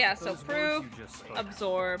shit. Okay, yeah, so Those proof, words you just spoke.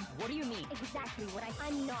 absorb. What do you mean? Exactly what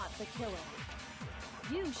I'm not the killer.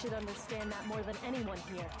 You should understand that more than anyone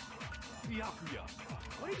here. Byakuya,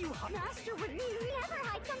 what are you hiding? Master would never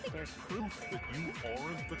hide something. There's proof That you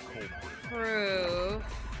aren't the culprit. Proof.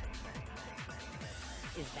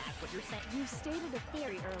 Is that what you're saying? You stated a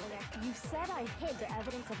theory earlier. You said I hid the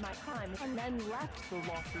evidence of my crime and then left the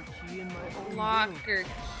locker key in my own room. Locker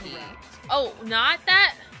key. Oh, not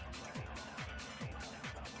that?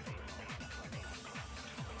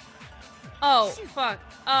 Oh, fuck.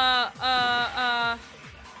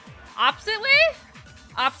 Opposite way?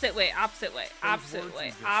 Opposite way, opposite way, opposite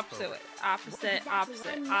way, opposite way, opposite,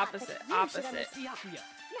 opposite, opposite, opposite, opposite, There's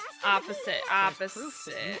proof that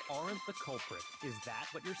opposite, you aren't the culprit. Is that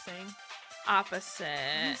what you're saying? You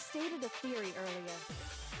opposite. stated a theory earlier.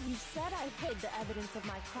 You said I hid the evidence of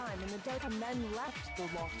my crime in the dojo and then left the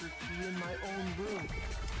locker key in my own room,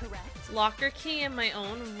 correct? Locker key in my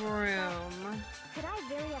own room. Could I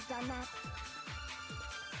really have done that?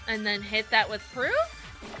 And then hit that with proof?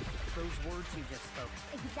 Those words you just spoke.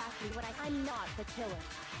 Exactly what I'm not the killer.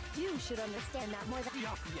 You should understand that more than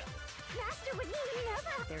Byakuya, Master would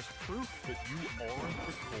never. there's proof that you aren't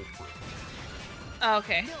the culprit. Oh,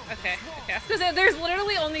 okay, okay, okay. Because there's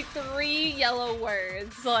literally only 3 yellow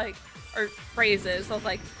words, like, or phrases. So it's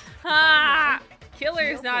like, ah,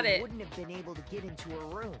 killer's not Kyoko it. wouldn't have been able to get into her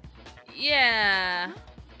room Yeah.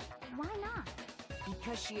 Why not?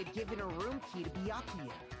 because she had given her room key to Byakuya.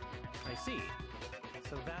 I see.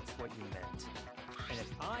 So that's what you meant. And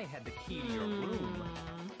if I had the key to your room,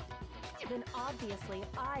 then obviously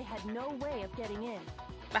I had no way of getting in.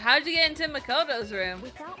 But how'd you get into Makoto's room?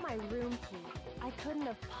 Without my room key, I couldn't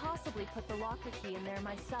have possibly put the locker key in there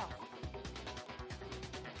myself.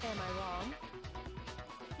 Am I wrong?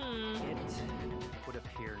 it would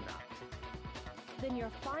appear not. Then you're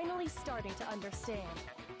finally starting to understand.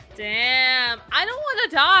 Damn, I don't want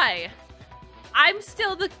to die. I'm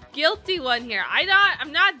still the guilty one here.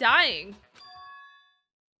 I'm not dying.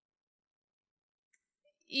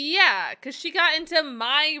 Yeah, because she got into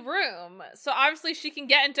my room. So obviously she can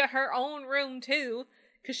get into her own room too,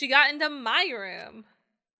 because she got into my room.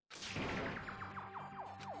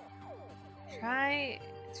 Try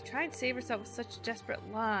and save herself with such a desperate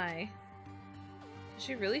lie. Does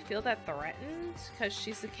she really feel that threatened because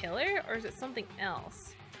she's the killer, or is it something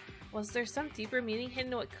else? Was there some deeper meaning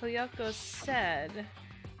hidden to what Kyoko said?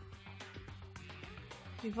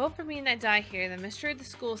 If you vote for me and I die here, the mystery of the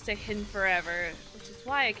school will stay hidden forever, which is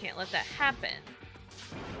why I can't let that happen.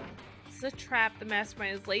 This is a trap the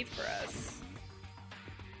mastermind has laid for us.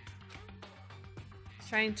 He's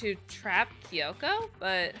trying to trap Kyoko,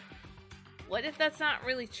 but what if that's not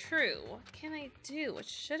really true? What can I do? What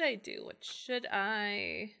should I do? What should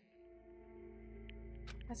I...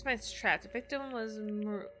 Mastermind's trapped. The victim was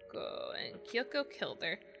Muruko, and Kyoko killed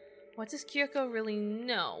her. What does Kyoko really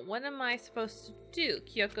know? What am I supposed to do?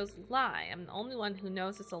 Kyoko's lie. I'm the only one who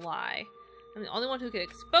knows it's a lie. I'm the only one who can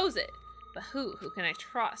expose it. But who? Who can I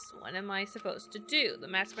trust? What am I supposed to do? The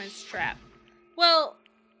mastermind's trap. Well,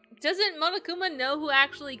 doesn't Monokuma know who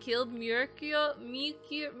actually killed Miyukiro?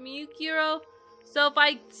 So if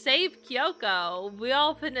I save Kyoko, we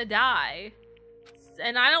all finna die.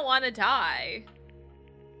 And I don't want to die.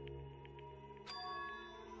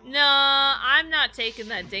 No, I'm not taking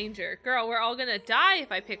that danger. Girl, we're all gonna die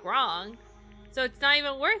if I pick wrong. So it's not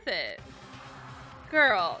even worth it.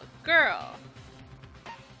 Girl.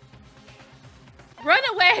 Run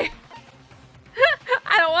away!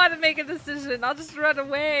 I don't want to make a decision. I'll just run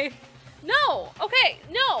away. No! Okay,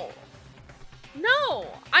 no! No!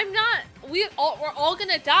 I'm not... We're all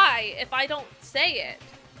gonna die if I don't say it.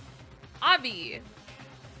 Abby.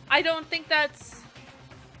 I don't think that's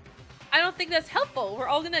helpful. We're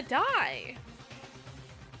all gonna die.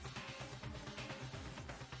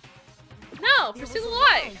 No, pursue the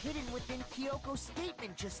lie. Hidden within Kyoko's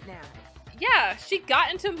statement just now. Yeah, she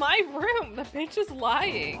got into my room. The bitch is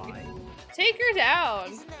lying. Take her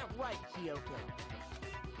down. Isn't that right, Kyoko?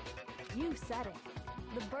 You said it.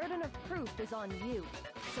 The burden of proof is on you.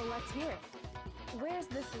 So let's hear it. Where's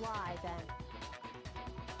this lie, then?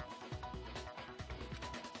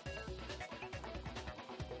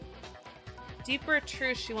 Deeper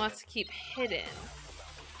truth she wants to keep hidden.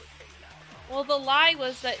 Well, the lie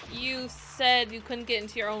was that you said you couldn't get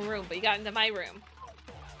into your own room, but you got into my room.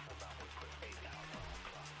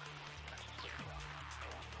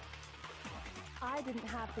 I didn't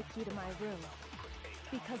have the key to my room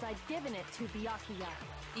because I'd given it to Byakuya.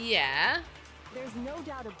 Yeah. There's no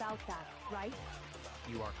doubt about that, right?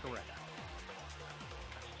 You are correct.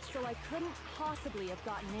 So I couldn't possibly have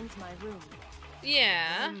gotten into my room.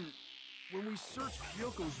 Yeah. When we searched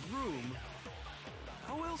Kyoko's room,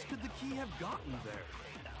 how else could the key have gotten there?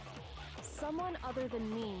 Someone other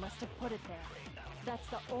than me must have put it there. That's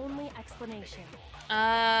the only explanation.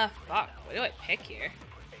 Fuck. What do I pick here?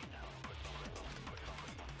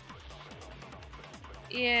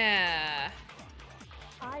 Yeah.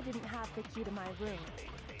 I didn't have the key to my room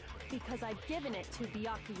because I'd given it to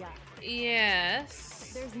Byakuya.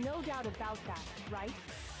 Yes. There's no doubt about that, right?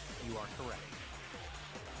 You are correct.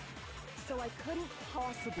 So I couldn't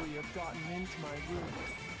possibly have gotten into my room.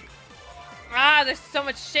 Ah, there's so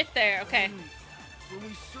much shit there. Okay. When we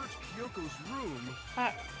searched Kyoko's room,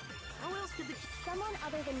 Fuck. how else could the Someone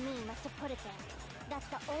other than me must have put it there. That's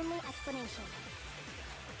the only explanation.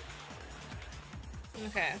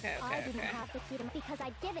 Okay. I didn't have the key to because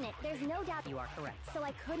I'd given it. There's no doubt. You are correct. So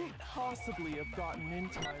I couldn't Possibly have gotten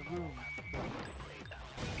into my room.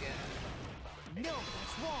 No,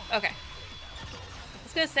 that's wrong. Okay. I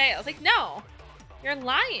was gonna say, I was like, no, you're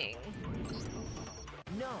lying.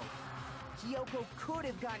 No. Kyoko could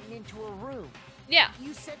have gotten into her room. Yeah.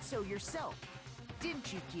 You said so yourself,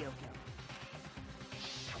 didn't you, Kyoko?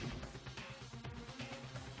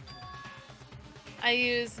 I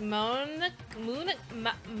use Monokuma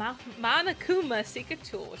secret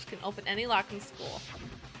tool, which can open any lock in school.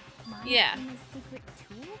 Yeah. secret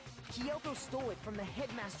tool? Kyoko stole it from the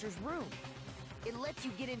headmaster's room. It lets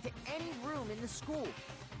you get into any room in the school.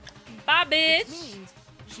 Bye, Which bitch. means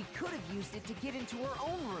she could have used it to get into her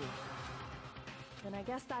own room. Then I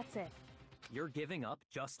guess that's it. You're giving up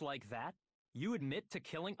just like that? You admit to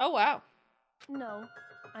killing— Oh, wow. No,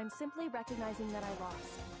 I'm simply recognizing that I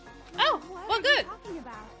lost. Oh, What well, are good. you talking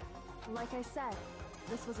about? Like I said,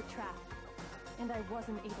 this was a trap, and I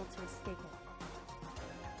wasn't able to escape it.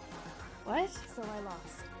 What? So I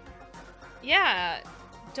lost. Yeah.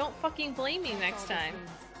 Don't fucking blame me next That's all time.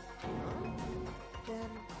 this means. Then,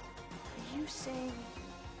 are you saying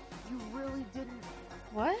you really didn't,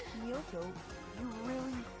 What? Kyoko, you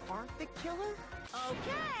really aren't the killer?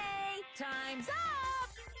 Okay, time's up!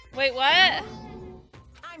 Wait, what?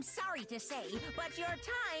 I'm sorry to say, but your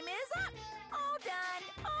time is up! All done,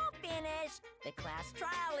 all finished. The class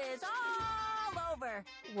trial is all over.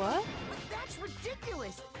 What? But that's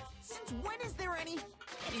ridiculous! Since when is there any...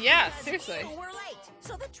 Yeah, Because seriously. you were late,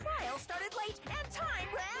 so the trial started late and time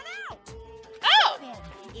ran out. Oh! Then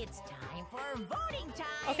it's time for voting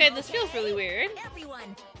time. Okay, this feels really weird.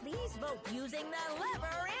 Everyone, please vote using the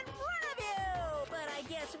lever in front of you. But I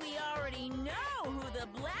guess we already know who the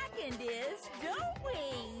blackened is, don't we?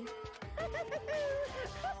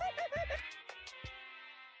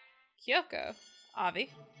 Kyoko.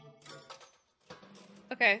 Avi.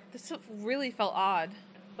 Okay, this really felt odd,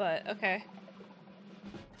 but okay.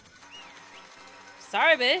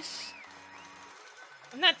 Sorry, bitch.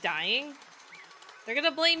 I'm not dying. They're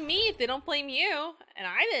gonna blame me if they don't blame you. And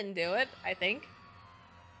I didn't do it, I think.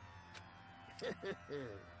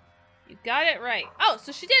 You got it right. Oh,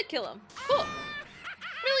 so she did kill him. Cool.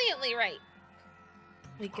 Brilliantly right.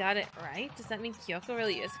 We got it right? Does that mean Kyoko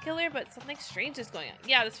really is a killer? But something strange is going on.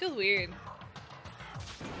 Yeah, this feels weird.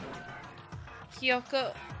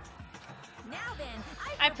 Kyoko. Now then,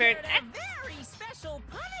 I've heard a very special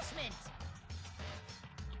punishment.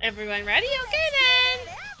 Everyone ready? Okay then.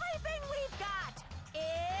 Everything we've got.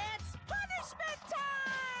 It's punishment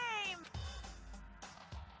time.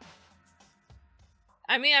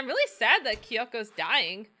 I mean, I'm really sad that Kyoko's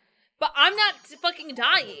dying. But I'm not fucking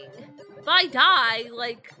dying. If I die,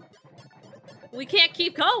 like... We can't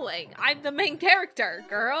keep going. I'm the main character,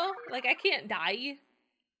 girl. Like, I can't die.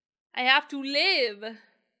 I have to live.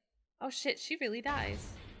 Oh shit, she really dies.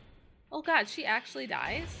 Oh god, she actually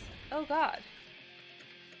dies? Oh god.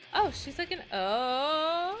 Oh, she's like an...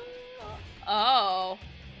 Oh. Oh.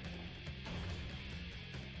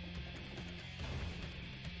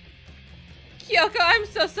 Kyoko, I'm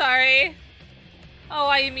so sorry. Oh,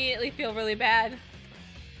 I immediately feel really bad.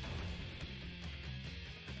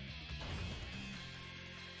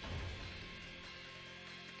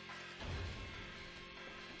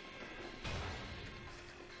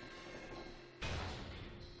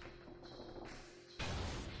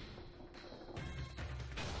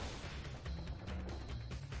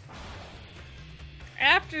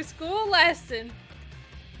 After school lesson.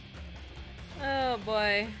 Oh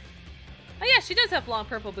boy. Oh yeah, she does have long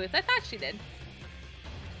purple boots. I thought she did.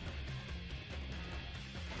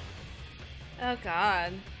 Oh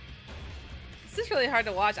god. This is really hard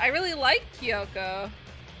to watch. I really like Kyoko.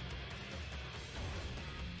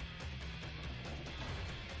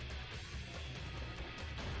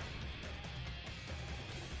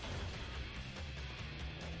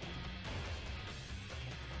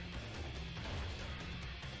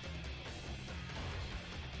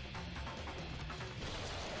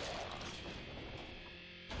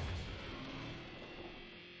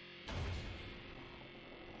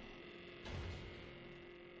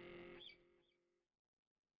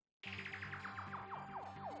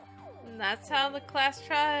 That's how the class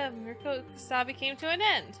trial of Mirko Kusabi came to an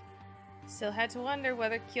end. Still had to wonder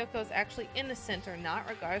whether Kyoko is actually innocent or not,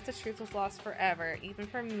 regardless the truth was lost forever, even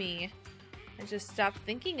for me. I just stopped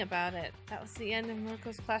thinking about it. That was the end of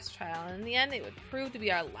Mirko's class trial, and in the end it would prove to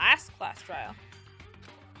be our last class trial.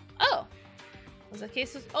 Oh! Once the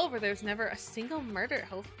case was over, there was never a single murder at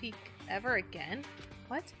Hope Peak ever again?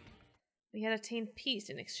 What? We had attained peace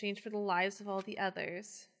in exchange for the lives of all the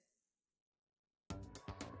others.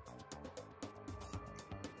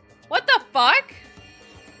 What the fuck?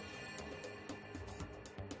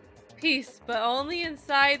 Peace, but only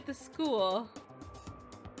inside the school.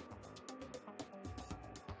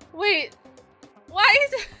 Wait, why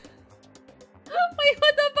is it? Wait,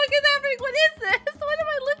 what the fuck is happening? What is this? What am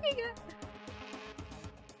I looking at?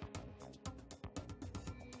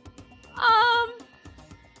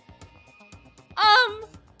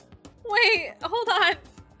 Wait, hold on.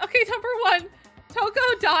 Okay, number one. Toko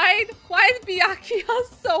died? Why is Byakuya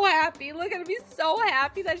so happy? Look at him, he's so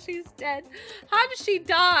happy that she's dead. How did she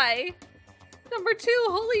die? Number two,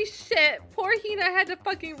 holy shit. Poor Hina had to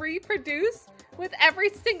fucking reproduce with every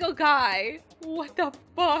single guy. What the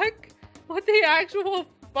fuck? What the actual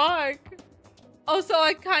fuck? Oh, so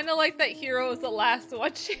I kind of like that Hiro was the last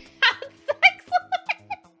one she had sex with.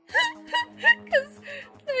 Because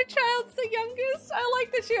their child's the youngest. I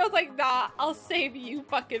like that she was like, nah, I'll save you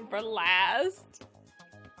fucking for last.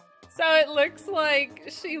 So it looks like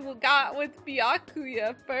she got with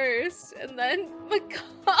Byakuya first, and then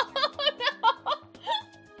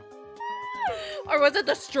or was it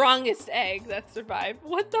the strongest egg that survived?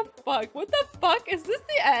 What the fuck? What the fuck? Is this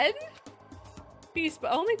the end? Peace,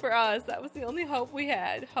 but only for us. That was the only hope we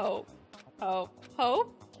had. Hope. Hope.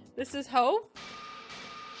 Hope? This is hope?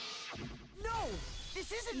 No!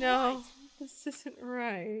 This isn't No, right! this isn't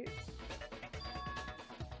right.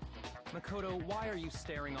 Makoto, why are you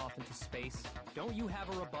staring off into space? Don't you have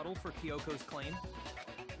a rebuttal for Kyoko's claim?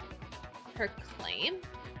 Her claim?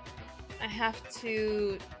 I have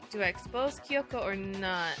to... Do I expose Kyoko or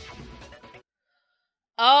not?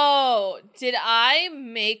 Oh, did I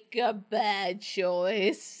make a bad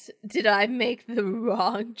choice? Did I make the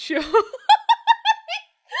wrong choice?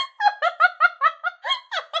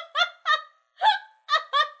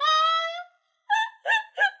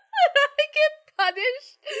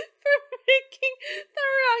 Punished for making the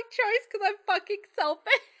wrong choice because I'm fucking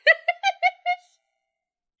selfish.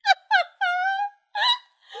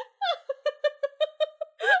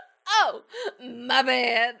 Oh, my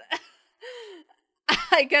bad.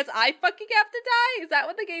 I guess I fucking have to die? Is that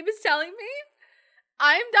what the game is telling me?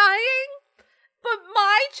 I'm dying? But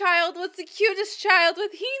my child was the cutest child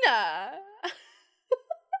with Hina.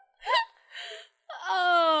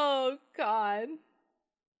 Oh, God.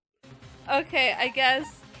 Okay, I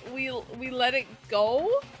guess we let it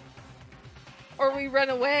go? Or we run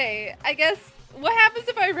away. I guess, what happens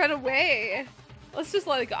if I run away? Let's just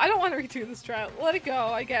let it go. I don't want to redo this trial. Let it go,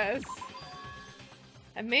 I guess.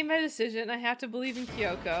 I've made my decision. I have to believe in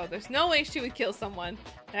Kyoko. There's no way she would kill someone.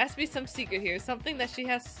 There has to be some secret here. Something that she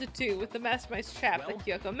has to do with the mastermind's trap that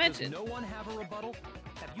Kyoko mentioned. Does no one have a rebuttal?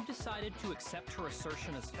 Have you decided to accept her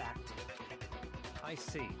assertion as fact? I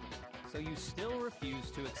see. So you still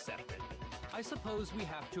refuse to accept it. I suppose we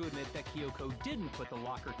have to admit that Kyoko didn't put the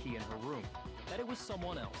locker key in her room, that it was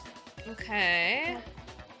someone else. Okay.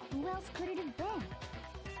 Who else could it have been?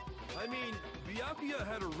 I mean, Byakuya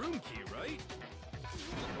had a room key, right?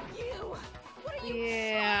 You! What are you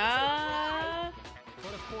Yeah.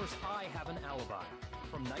 But of course, I have an alibi.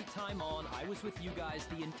 From nighttime on, I was with you guys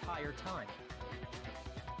the entire time.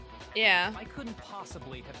 Yeah. I couldn't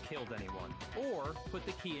possibly have killed anyone, or put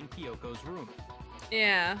the key in Kyoko's room.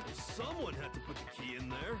 Yeah. Someone had to put the key in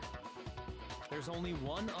there. There's only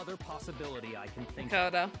one other possibility I can think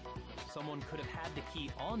Kodo. of. Someone could have had the key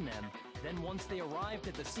on them, then once they arrived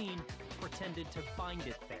at the scene, pretended to find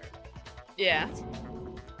it there. Yeah.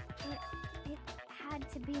 It had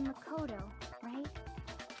to be Makoto, right?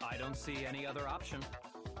 I don't see any other option.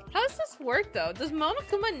 How does this work, though? Does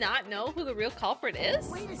Monokuma not know who the real culprit is?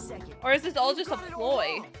 Wait a second. Or is this all You just a got it all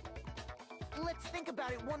ploy? wrong. Let's think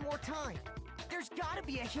about it one more time. There's gotta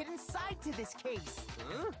be a hidden side to this case.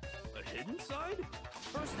 Huh? A hidden side?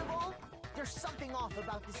 First of all, there's something off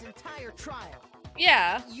about this entire trial.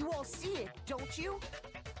 Yeah. You all see it, don't you?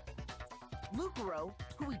 Lucaro,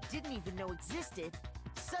 who we didn't even know existed,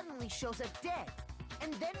 suddenly shows up dead.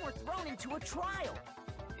 And then we're thrown into a trial.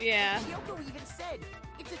 Yeah. Kyoko even said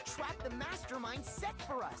it's a trap the mastermind set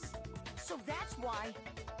for us. So that's why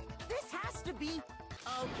this has to be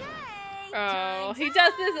okay. Oh, he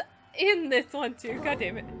does this in this one too. God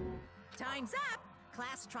damn it. Time's up.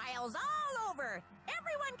 Class trial's all over.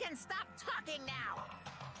 Everyone can stop talking now.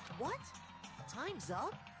 What? Time's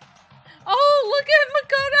up? Oh, look at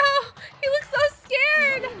Makoto. He looks so What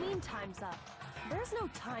scared. do you mean time's up? There's no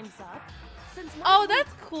time's up. Since when Oh, have we-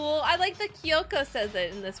 that's cool. I like that Kyoko says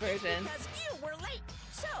it in this version. Because you were late,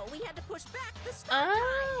 so we had to push back the start time.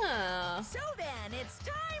 Ah. So then, it's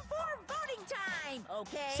time for voting time,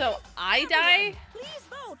 okay? So I die? Everyone, please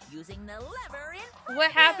vote using the lever in front What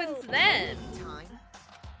of happens you. then? Time?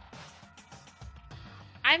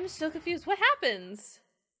 I'm so confused. What happens?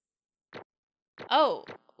 Oh,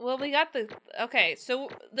 well, we got the... Okay, so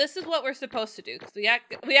this is what we're supposed to do. Because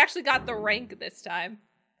we actually got the rank this time.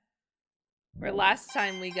 Where last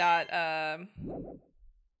time we got,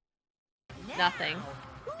 nothing. Now,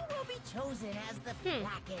 who will be chosen as the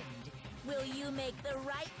blackened? Will you make the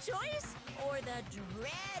right choice or the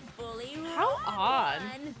dreadfully How wrong odd.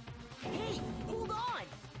 one? Hey, hold on!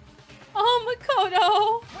 Oh,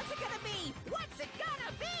 Makoto! What's it gonna be? What's it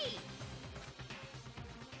gonna be?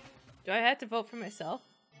 Do I have to vote for myself?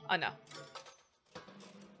 Oh, no.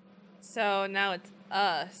 So now it's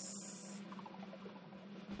us.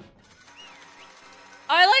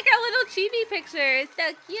 Oh, I like our little chibi picture. It's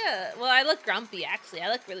so cute. Well, I look grumpy, actually. I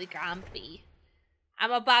look really grumpy.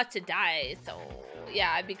 I'm about to die, so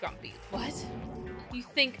yeah, I'd be grumpy. What? You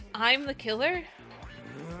think I'm the killer?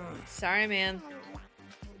 Sorry, man.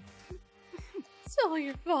 It's all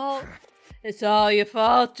your fault. It's all your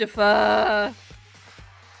fault, Jaffa.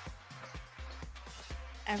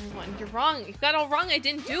 Everyone, you're wrong. You got it all wrong. I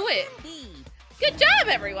didn't do it. Indeed. Good job,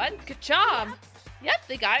 everyone. Good job. Yep,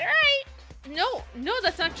 they got it right. No,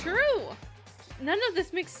 that's not true. None of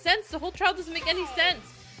this makes sense. The whole trial doesn't make any sense.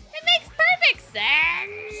 It makes perfect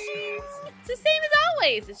sense. It's the same as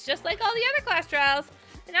always. It's just like all the other class trials.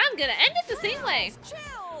 And I'm gonna end it the same way.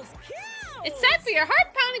 Chills, kills. It's time for your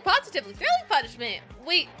heart-pounding, positively thrilling punishment.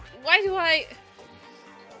 Wait, why do I...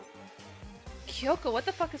 Kyoko, what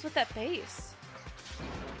the fuck is with that face?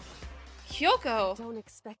 Kyoko! Don't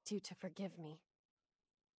expect you to forgive me.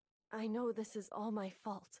 I know this is all my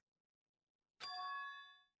fault.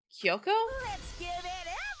 Kyoko? Let's give it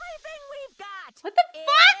everything we've got. What the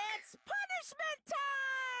fuck? It's punishment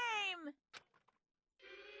time.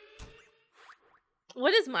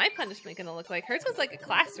 What is my punishment gonna look like? Hers was like a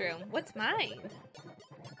classroom. What's mine?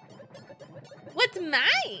 What's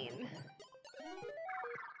mine?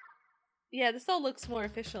 Yeah, this all looks more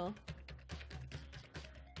official.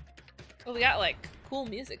 Oh, we got like cool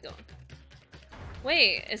music going.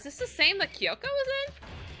 Wait, is this the same that Kyoko was in?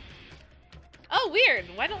 Oh, weird.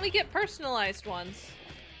 Why don't we get personalized ones?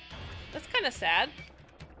 That's kind of sad.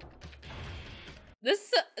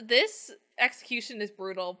 This execution is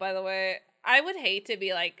brutal, by the way. I would hate to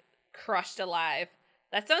be like crushed alive.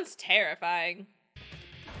 That sounds terrifying.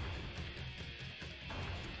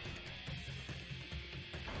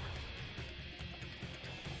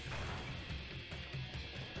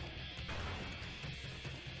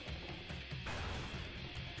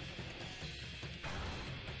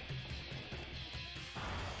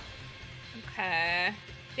 Okay.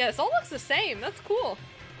 Yeah, this all looks the same. That's cool.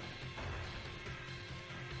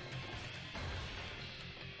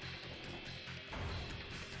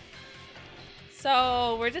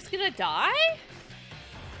 So, we're just gonna die?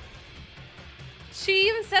 She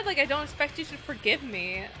even said, like, I don't expect you to forgive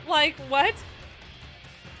me. Like, what?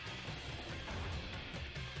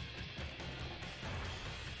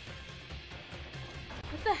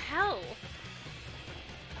 What the hell?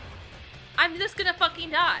 I'm just gonna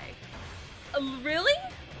fucking die. Really?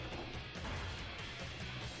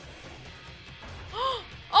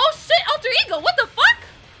 Oh shit, alter ego, what the fuck?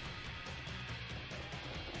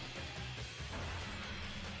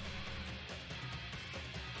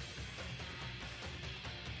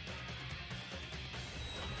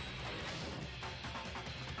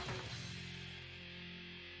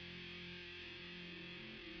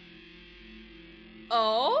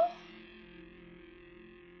 Oh?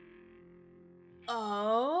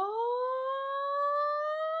 Oh?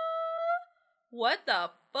 What the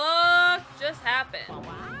fuck just happened?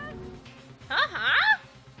 Uh-huh?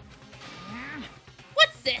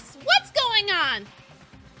 What's this? What's going on?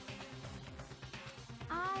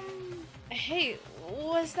 Hey,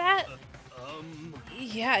 was that?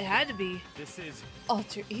 Yeah, it had to be. This is...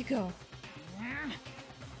 Alter ego.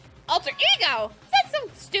 Alter ego? Is that some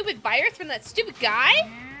stupid virus from that stupid guy?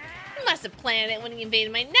 He must have planted it when he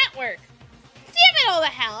invaded my network. Damn it all to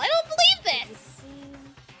hell, I don't believe this!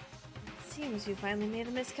 It seems you finally made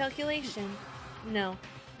a miscalculation. No,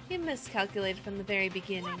 you miscalculated from the very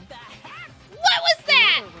beginning. What the heck? What was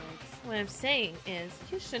that? What I'm saying is,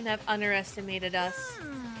 you shouldn't have underestimated us.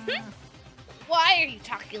 Why are you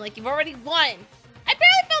talking like you've already won? I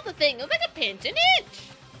barely felt the thing. It was like a pinch, an inch.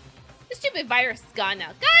 The stupid virus is gone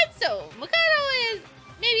now. God, so Mcnatt is...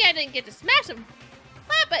 Maybe I didn't get to smash him.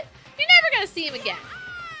 But you're never going to see him again.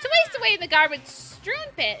 To waste away in the garbage strewn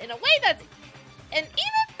pit in a way that's an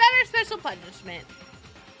even better special punishment.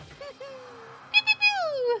 Pew, pew,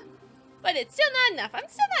 pew. But it's still not enough. I'm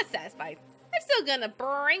still not satisfied. I'm still gonna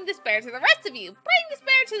bring despair to the rest of you. Bring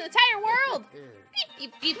despair to the entire world. Pew, pew,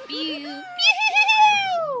 pew, pew.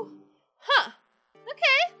 Pew. Huh.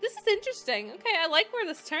 Okay, this is interesting. Okay, I like where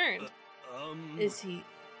this turned. Is he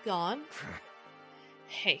gone?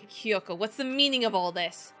 Hey, Kyoko, what's the meaning of all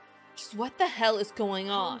this? Just what the hell is going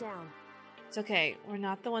on? Calm down. It's okay. We're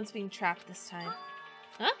not the ones being trapped this time.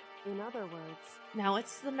 Huh? In other words... Now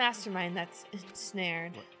it's the mastermind that's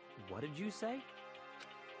ensnared. What did you say?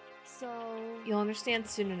 So... You'll understand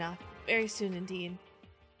soon enough. Very soon indeed.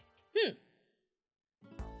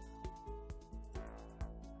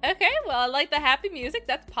 Okay, well, I like the happy music.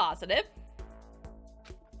 That's positive.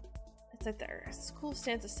 It's like the school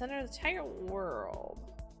stands at the center of the entire world.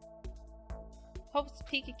 Hope's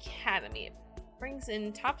Peak Academy. It brings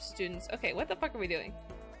in top students. Okay, what the fuck are we doing?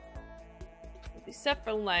 We'll be set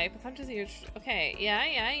for life. With hundreds of years. Okay, yeah.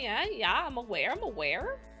 I'm aware.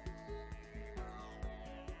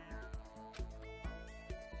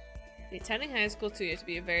 The attending high school too, you have to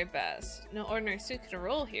be your very best. No ordinary student can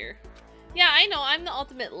enroll here. Yeah, I know. I'm the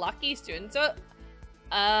ultimate lucky student. So,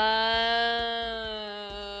 oh,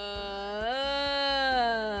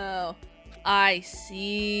 I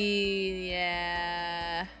see.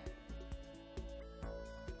 Yeah.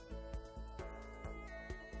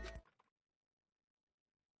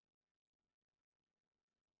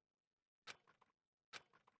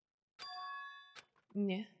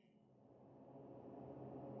 Yeah.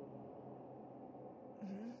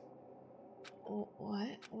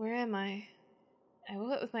 What? Where am I? I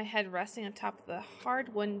woke up with my head resting on top of the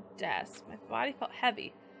hard wooden desk. My body felt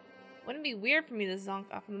heavy. Wouldn't it be weird for me to zonk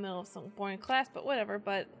off in the middle of some boring class, but whatever.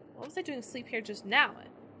 But what was I doing asleep here just now? It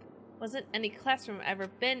wasn't any classroom I've ever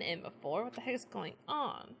been in before. What the heck is going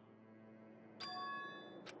on?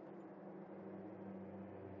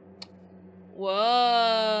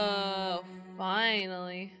 Whoa!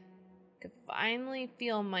 Finally. I could finally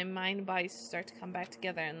feel my mind and body start to come back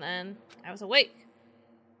together, and then I was awake.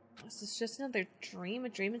 Was this just another dream? A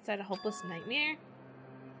dream inside a hopeless nightmare?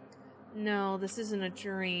 No, this isn't a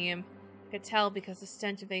dream. I could tell because the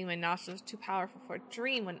stench invading my nostrils was too powerful for a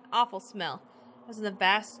dream. What an awful smell. I was in the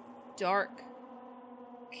vast, dark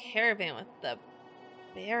caravan with the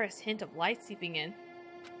barest hint of light seeping in.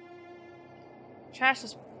 Trash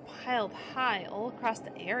was piled high all across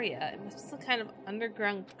the area. It must be some kind of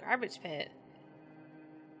underground garbage pit.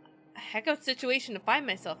 A heck of a situation to find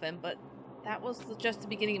myself in, but that was just the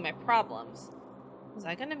beginning of my problems. Was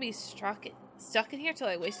I gonna be stuck in here till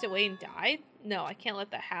I wasted away and died? No, I can't let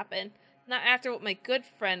that happen. Not after what my good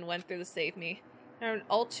friend went through to save me. I remembered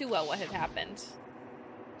all too well what had happened.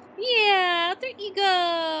 Yeah, alter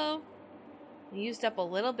ego! He used up a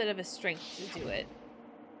little bit of his strength to do it.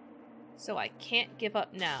 So I can't give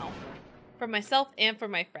up now. For myself and for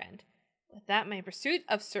my friend. With that, my pursuit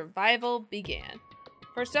of survival began.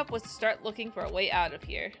 First up was to start looking for a way out of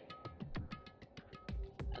here.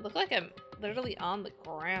 I look like I'm literally on the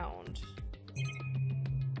ground.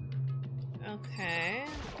 Okay.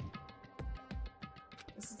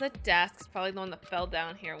 This is a desk. It's probably the one that fell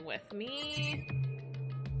down here with me.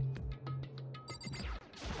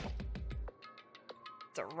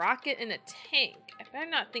 It's a rocket in a tank. I better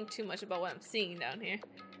not think too much about what I'm seeing down here.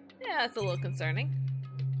 Yeah, that's a little concerning.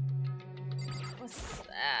 What's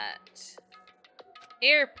that?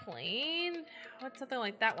 Airplane? How would something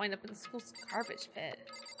like that wind up in the school's garbage pit?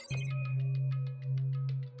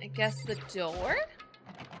 I guess the door?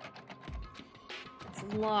 It's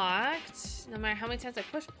locked. No matter how many times I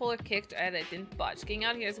pushed, pulled, or kicked, I didn't budge. Getting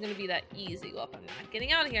out of here isn't going to be that easy. Well, if I'm not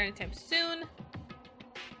getting out of here anytime soon,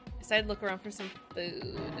 I decided to look around for some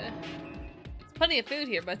food. There's plenty of food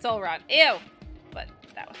here, but it's all around. Ew! But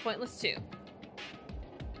that was pointless too.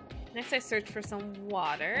 Next, I searched for some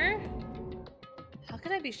water. How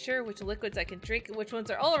can I be sure which liquids I can drink and which ones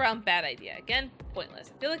are all around? Bad idea. Again,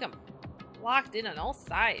 pointless. I feel like I'm locked in on all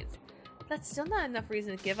sides. But that's still not enough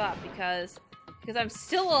reason to give up because I'm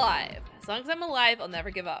still alive. As long as I'm alive, I'll never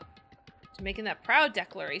give up. To making that proud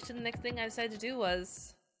declaration, the next thing I decided to do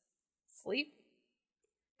was sleep.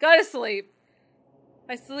 Go to sleep.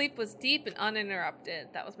 My sleep was deep and uninterrupted.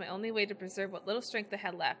 That was my only way to preserve what little strength I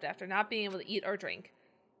had left after not being able to eat or drink.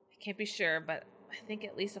 I can't be sure, but I think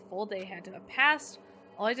at least a full day had to have passed.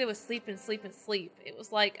 All I did was sleep and sleep and sleep. It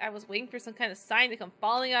was like I was waiting for some kind of sign to come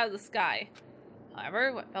falling out of the sky.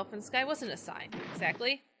 However, what fell from the sky wasn't a sign,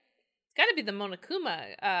 exactly. It's gotta be the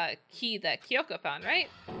Monokuma key that Kyoko found, right?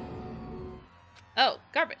 Oh,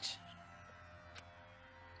 garbage.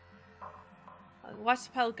 Watch the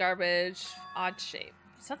pile of garbage. Odd shape.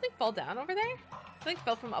 Did something fall down over there? Something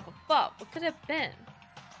fell from up above. What could it have been?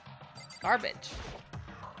 Garbage.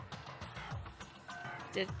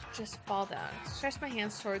 Did just fall down. Stretch my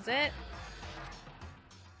hands towards it.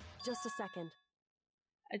 Just a second.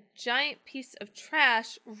 A giant piece of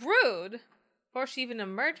trash. Rude! Before she even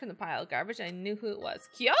emerged from the pile of garbage, I knew who it was.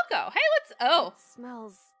 Kyoko! Hey, what's... Oh! It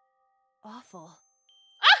smells awful.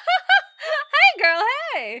 Hey, girl,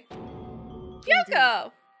 hey! Kyoko!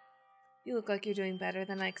 Indeed. You look like you're doing better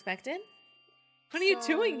than I expected. What are you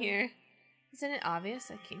doing here? Isn't it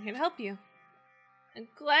obvious? I came here to help you. I'm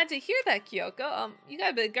glad to hear that, Kyoko. You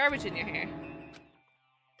got a bit of garbage in your hair.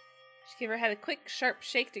 She gave her head a quick, sharp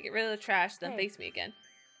shake to get rid of the trash, then faced me again.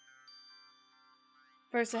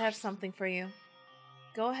 First, I have something for you.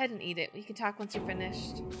 Go ahead and eat it. We can talk once you're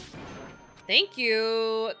finished. Thank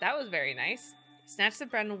you. That was very nice. I snatched the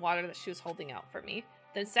bread and water that she was holding out for me.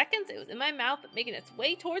 Within seconds, it was in my mouth, making its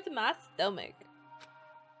way towards my stomach.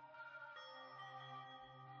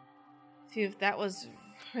 Phew, that was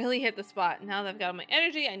really hit the spot. Now that I've got all my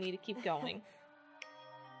energy, I need to keep going.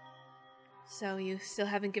 So you still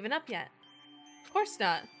haven't given up yet? Of course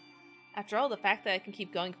not. After all, the fact that I can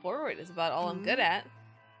keep going forward is about all I'm good at.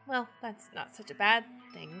 Well, that's not such a bad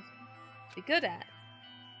thing to be good at.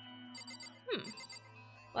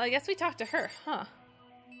 Well, I guess we talked to her, huh?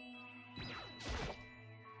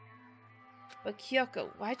 But Kyoko,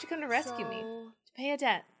 why'd you come to rescue me? To pay a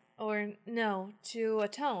debt. Or, no, to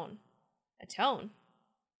atone. Atone?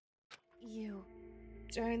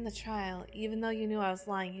 During the trial, even though you knew I was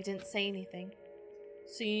lying, you didn't say anything.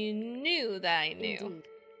 So you knew that I knew. Indeed.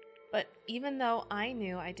 But even though I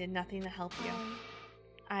knew, I did nothing to help you.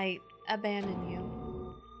 I abandoned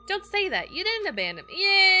you. Don't say that. You didn't abandon me.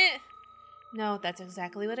 Yeah. No, that's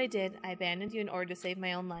exactly what I did. I abandoned you in order to save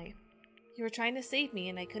my own life. You were trying to save me,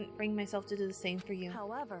 and I couldn't bring myself to do the same for you.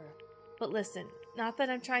 However... But listen, not that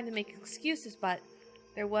I'm trying to make excuses, but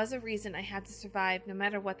there was a reason I had to survive no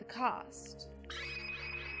matter what the cost.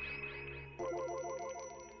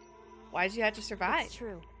 Why did you have to survive? It's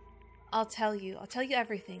true. I'll tell you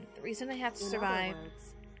everything. The reason I have to survive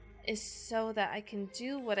is so that I can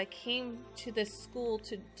do what I came to this school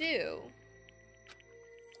to do.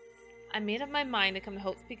 I made up my mind to come to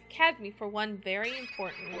Hope Peak Academy for one very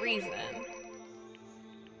important reason.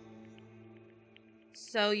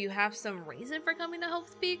 So you have some reason for coming to Hope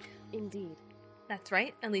Peak? Indeed. That's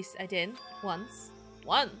right. At least I did. Once.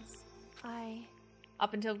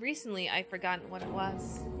 Up until recently, I'd forgotten what it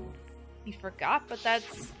was. You forgot, but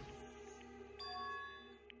that's...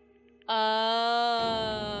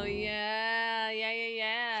 Oh,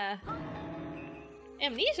 yeah.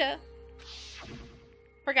 Amnesia?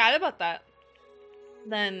 Forgot about that.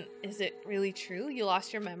 Then, is it really true you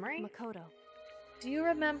lost your memory? Makoto. Do you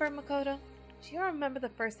remember, Makoto? Do you remember the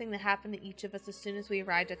first thing that happened to each of us as soon as we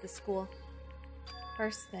arrived at the school?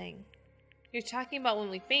 First thing. You're talking about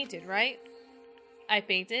when we fainted, right? I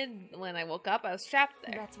fainted. When I woke up, I was trapped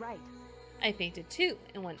there. That's right. I fainted too,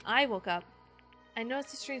 and when I woke up, I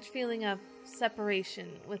noticed a strange feeling of separation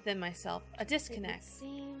within myself, a disconnect.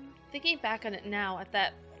 Thinking back on it now, at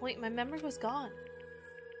that point my memory was gone.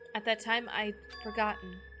 At that time, I'd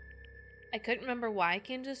forgotten. I couldn't remember why I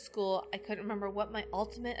came to school. I couldn't remember what my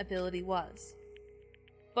ultimate ability was.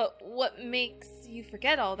 But what makes you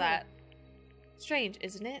forget all that? Strange,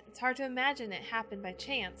 isn't it? It's hard to imagine it happened by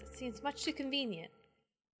chance. It seems much too convenient.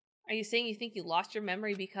 Are you saying you think you lost your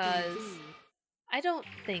memory because... I don't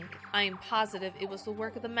think. I am positive it was the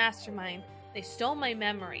work of the mastermind. They stole my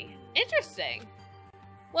memory. Interesting.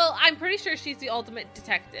 Well, I'm pretty sure she's the ultimate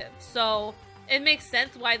detective, so it makes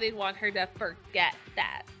sense why they'd want her to forget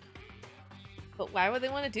that. But why would they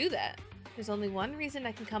want to do that? There's only one reason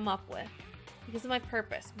I can come up with. Because of my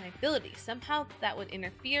purpose, my ability. Somehow that would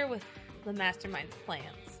interfere with the mastermind's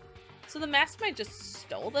plans. So the mastermind just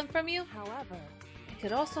stole them from you? However, it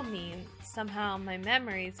could also mean somehow my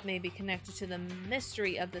memories may be connected to the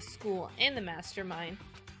mystery of the school and the mastermind.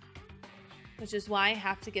 Which is why I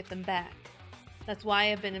have to get them back. That's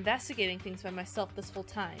why I've been investigating things by myself this whole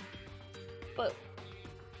time. But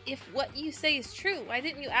if what you say is true, why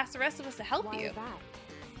didn't you ask the rest of us to help you? Why that?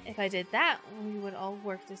 If I did that, we would all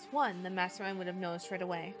work as one. The mastermind would have noticed right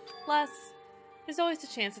away. Plus, there's always a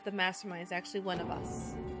chance that the mastermind is actually one of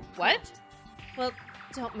us. What? Well,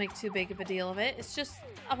 don't make too big of a deal of it. It's just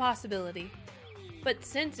a possibility. But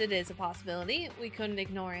since it is a possibility, we couldn't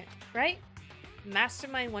ignore it, right?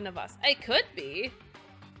 Mastermind one of us. I could be.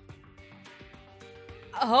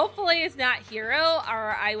 Hopefully it's not Hero,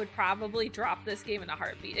 or I would probably drop this game in a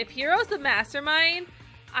heartbeat. If Hero's the mastermind,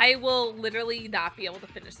 I will literally not be able to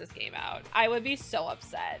finish this game out. I would be so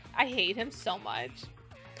upset. I hate him so much.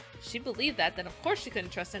 If she believed that, then of course she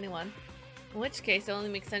couldn't trust anyone. In which case, it only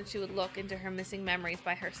makes sense she would look into her missing memories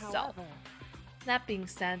by herself. However, that being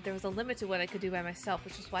said, there was a limit to what I could do by myself,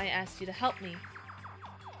 which is why I asked you to help me.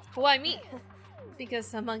 But why me?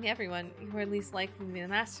 Because among everyone, you were least likely to be the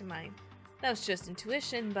mastermind. That was just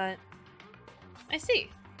intuition, but... I see.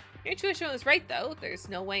 Your intuition was right, though. There's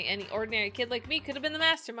no way any ordinary kid like me could have been the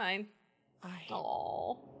mastermind. I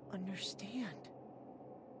understand.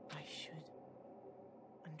 I should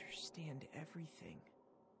understand everything.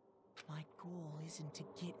 My goal isn't to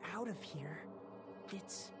get out of here.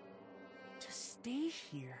 It's to stay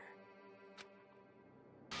here.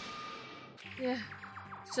 Yeah,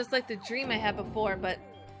 it's just like the dream I had before, but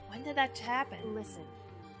when did that happen? listen.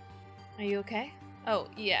 Are you okay? Oh,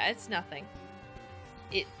 yeah, it's nothing.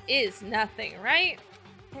 It is nothing, right?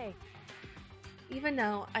 Hey, Even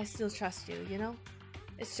though I still trust you, you know?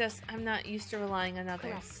 It's just I'm not used to relying on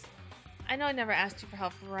others. Correct. I know I never asked you for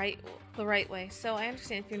help the right way, so I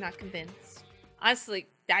understand if you're not convinced. Honestly,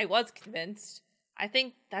 I was convinced. I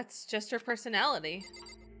think that's just her personality.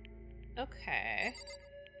 Okay.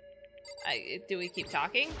 Do we keep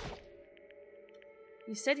talking?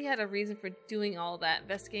 You said you had a reason for doing all that,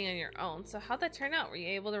 investigating on your own, so how'd that turn out? Were you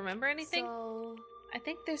able to remember anything? so... I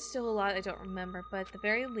think there's still a lot I don't remember, but at the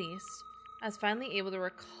very least, I was finally able to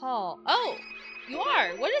recall. Oh! You are!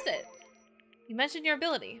 What is it? You mentioned your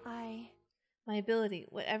ability. My ability,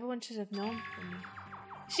 what everyone should have known from me.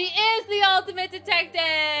 She is the ultimate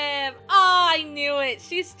detective! Oh, I knew it!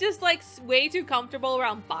 She's just like way too comfortable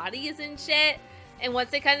around bodies and shit. And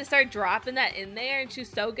once they kind of started dropping that in there and she's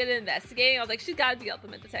so good at investigating, I was like, she's gotta be the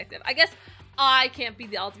ultimate detective. I guess I can't be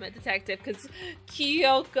the ultimate detective because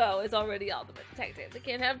Kyoko is already the ultimate detective. They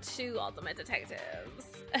can't have two ultimate detectives.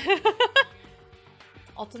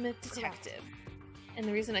 Ultimate detective. And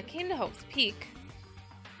the reason I came to Hope's Peak,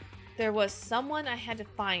 there was someone I had to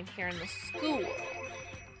find here in the school.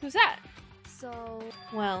 Who's that? So...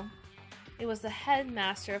 Well, it was the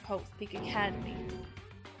headmaster of Hope's Peak Academy.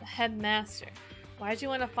 The headmaster. Why'd you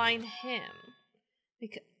want to find him?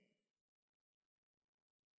 Because...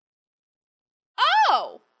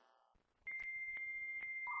 Oh!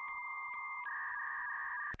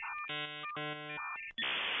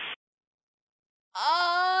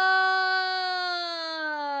 Oh!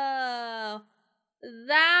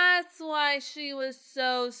 That's why she was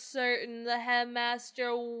so certain the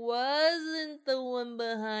headmaster wasn't the one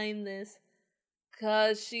behind this.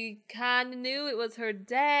 'Cause she kinda knew it was her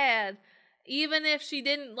dad. Even if she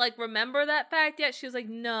didn't, like, remember that fact yet, she was like,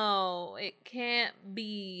 no, it can't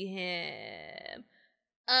be him.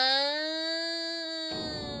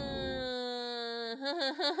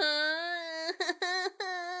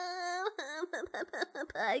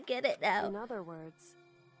 I get it now. in other words...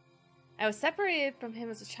 I was separated from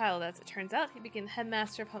him as a child. As it turns out, he became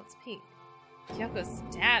headmaster of Hope's Peak. Kyoko's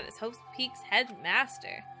dad is Hope's Peak's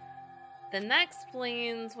headmaster. Then that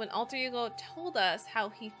explains when Alter Ego told us how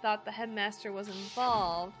he thought the headmaster was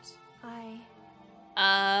involved.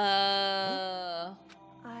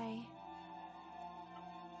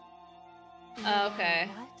 Okay.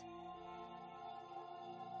 What?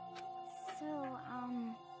 So,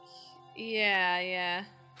 Yeah.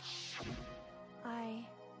 I...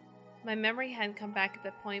 My memory hadn't come back at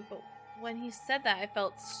that point, but when he said that, I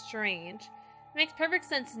felt strange. It makes perfect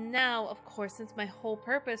sense now, of course, since my whole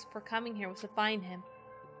purpose for coming here was to find him.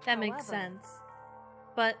 That makes sense.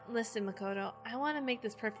 But listen, Makoto, I want to make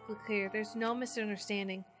this perfectly clear. There's no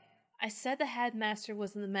misunderstanding. I said the headmaster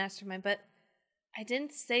wasn't the mastermind, but I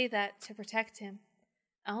didn't say that to protect him.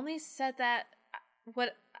 I only said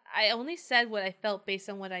what I felt based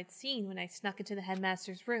on what I'd seen when I snuck into the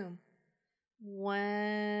headmaster's room.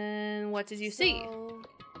 What did you see?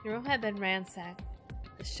 The room had been ransacked.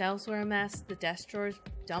 The shelves were a mess, the desk drawers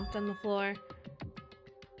dumped on the floor.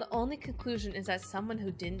 The only conclusion is that someone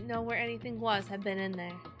who didn't know where anything was had been in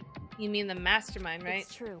there. You mean the mastermind, right?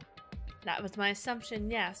 It's true. That was my assumption,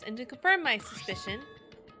 yes. And to confirm my suspicion,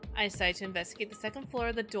 I decided to investigate the second floor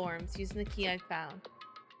of the dorms using the key I'd found.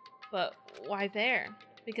 But why there?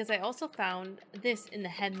 Because I also found this in the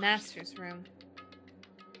headmaster's room.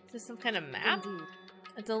 Is this some kind of map? Indeed.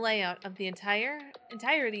 It's a layout of the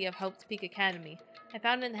entirety of Hope's Peak Academy. I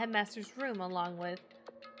found it in the headmaster's room along with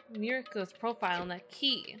Mirko's profile and that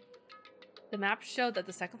key. The map showed that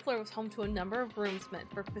the second floor was home to a number of rooms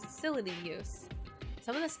meant for facility use.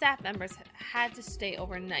 Some of the staff members had to stay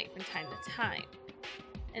overnight from time to time.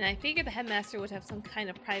 And I figured the headmaster would have some kind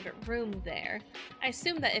of private room there. I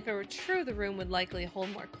assumed that if it were true, the room would likely hold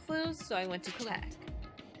more clues, so I went to check.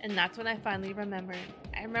 And that's when I finally remembered.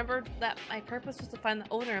 I remembered that my purpose was to find the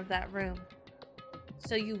owner of that room.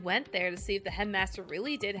 So you went there to see if the headmaster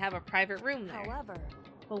really did have a private room there. However...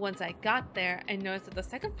 But once I got there, I noticed that the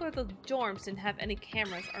second floor of the dorms didn't have any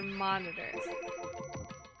cameras or monitors.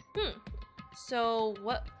 So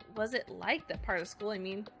what was it like, that part of school? I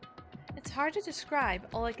mean, it's hard to describe.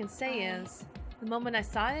 All I can say is, the moment I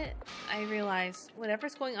saw it, I realized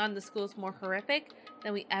whatever's going on in the school is more horrific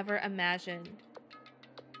than we ever imagined.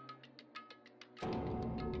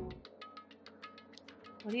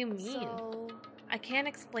 What do you mean? So... I can't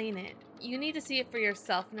explain it. You need to see it for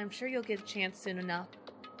yourself, and I'm sure you'll get a chance soon enough.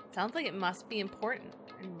 Sounds like it must be important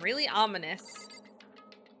and really ominous.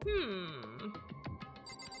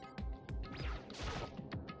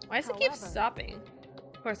 Why does it keep stopping?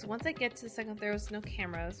 Of course, once I get to the second, there was no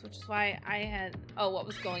cameras, which is why I had... Oh, what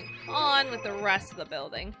was going on with the rest of the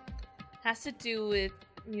building? Has to do with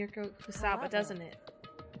Mirko Kusaba, doesn't it?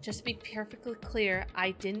 Just to be perfectly clear,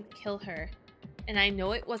 I didn't kill her. And I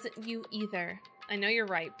know it wasn't you either. I know you're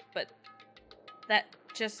right, but that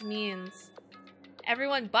just means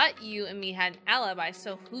everyone but you and me had an alibi,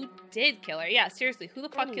 so who did kill her? Yeah, seriously, who the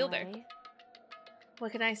fuck killed her?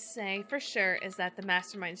 What can I say for sure is that the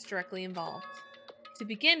mastermind's directly involved. To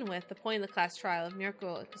begin with, the point of the class trial of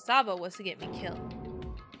Mirko Kusaba was to get me killed.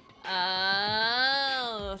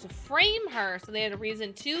 Oh, to frame her, so they had a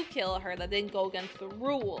reason to kill her that didn't go against the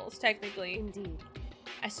rules, technically. Indeed.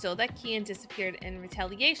 I stole that key and disappeared. In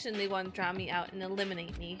retaliation, they wanted to drown me out and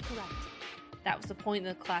eliminate me. Correct. That was the point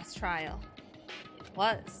of the class trial. It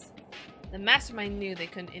was. The mastermind knew they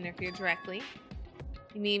couldn't interfere directly.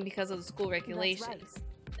 You mean because of the school regulations? That's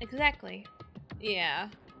right. Exactly. Yeah.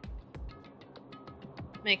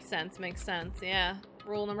 Makes sense, yeah.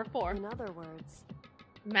 Rule number 4. In other words...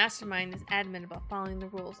 The mastermind is adamant about following the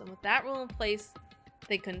rules, and with that rule in place,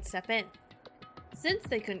 they couldn't step in. Since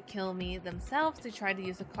they couldn't kill me themselves, they tried to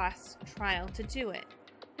use a class trial to do it.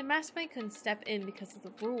 The mastermind couldn't step in because of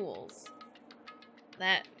the rules.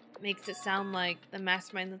 That makes it sound like the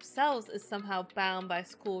mastermind themselves is somehow bound by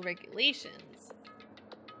school regulations.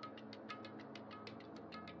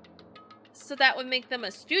 So that would make them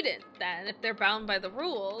a student, then, if they're bound by the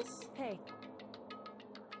rules. Hey.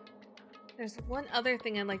 There's one other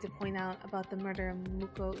thing I'd like to point out about the murder of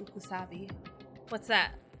Muko Ukusabi. What's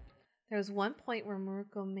that? There was one point where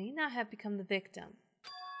Muruko may not have become the victim.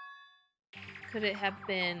 Could it have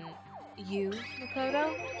been you,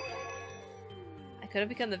 Makoto? I could have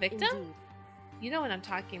become the victim? Indeed. You know what I'm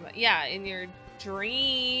talking about. Yeah, in your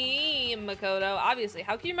dream, Makoto. Obviously.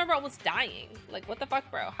 How can you remember almost dying? Like, what the fuck,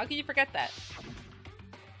 bro? How can you forget that?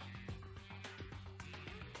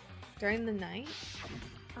 During the night,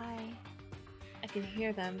 I can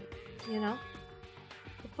hear them, you know?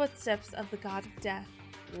 The footsteps of the god of death.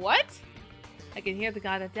 What? I can hear the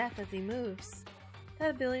god of death as he moves. That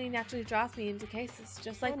ability naturally draws me into cases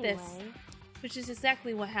just like this, which is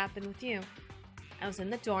exactly what happened with you. I was in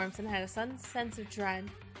the dorms and had a sudden sense of dread.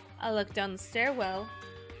 I looked down the stairwell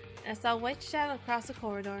and I saw a white shadow across the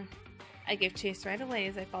corridor. I gave chase right away.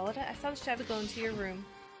 As I followed it, I saw the shadow go into your room.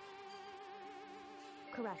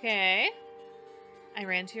 Correct. Okay. I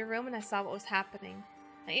ran to your room and I saw what was happening.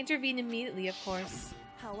 I intervened immediately, of course.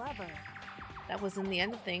 However, That wasn't the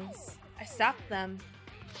end of things. I stopped them,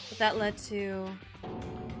 but that led to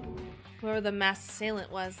whoever the masked assailant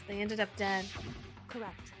was. They ended up dead.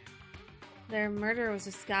 correct. Their murder was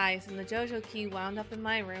disguised, and the JoJo key wound up in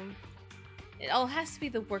my room. It all has to be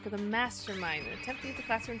the work of the mastermind, attempting the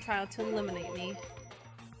classroom trial to eliminate me.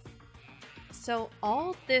 So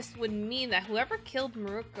all this would mean that whoever killed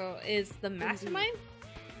Murako is the mastermind?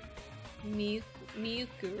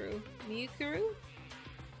 Miyukuru?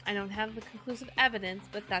 I don't have the conclusive evidence,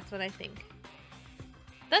 but that's what I think.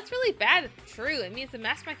 That's really bad if true. It means the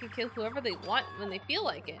mastermind can kill whoever they want when they feel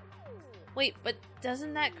like it. Wait, but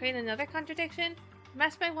doesn't that create another contradiction? The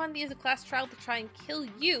mastermind wanted to use a class trial to try and kill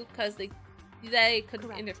you because they couldn't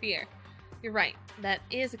Correct. interfere. You're right. That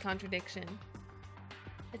is a contradiction.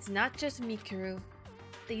 It's not just Mikuru.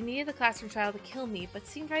 They needed the classroom trial to kill me, but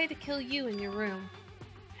seemed ready to kill you in your room.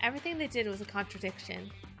 Everything they did was a contradiction.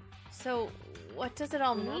 So, what does it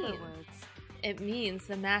all In mean? other words, It means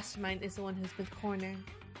the mastermind is the one who's been cornered.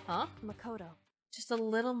 Huh? Makoto. Just a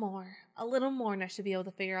little more, and I should be able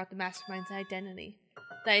to figure out the mastermind's identity.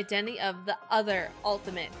 The identity of the other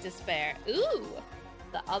ultimate despair. Ooh!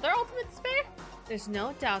 The other ultimate despair? There's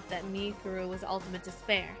no doubt that Mikuru was ultimate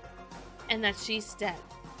despair, and that she's dead.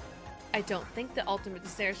 I don't think the ultimate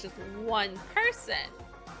despair is just one person.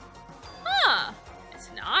 Huh! It's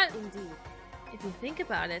not? Indeed. If you think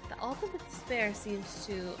about it, the ultimate despair seems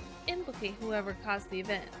to implicate whoever caused the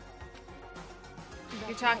event. You're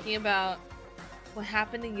That's talking about what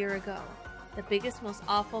happened a year ago. The biggest, most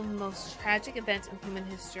awful, most tragic event in human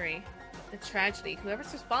history. The tragedy.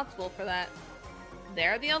 Whoever's responsible for that,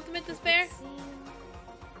 they're the ultimate despair? It seems-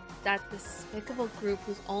 That despicable group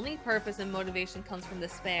whose only purpose and motivation comes from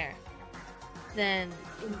despair. Then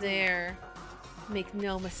they're, make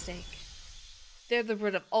no mistake, they're the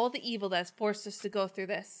root of all the evil that has forced us to go through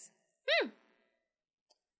this.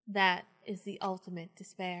 That is the ultimate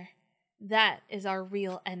despair. That is our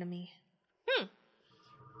real enemy.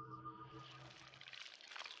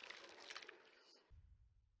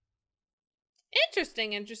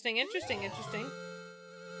 Interesting.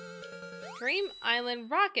 Dream Island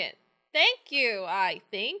Rocket. Thank you, I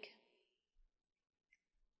think.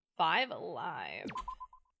 5 alive.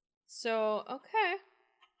 So, okay.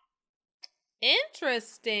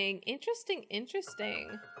 Interesting.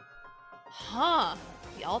 Huh.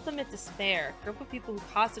 The ultimate despair. A group of people who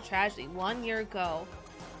caused a tragedy 1 year ago.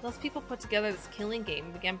 Those people put together this killing game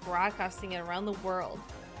and began broadcasting it around the world.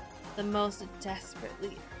 The most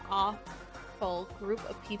desperately awful group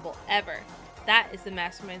of people ever. That is the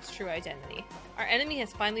mastermind's true identity. Our enemy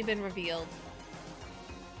has finally been revealed.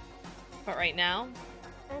 But right now,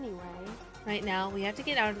 Anyway, we have to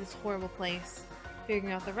get out of this horrible place.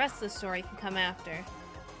 Figuring out the rest of the story can come after.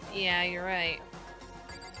 Yeah, you're right.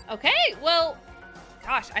 Okay, well,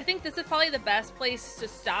 gosh, I think this is probably the best place to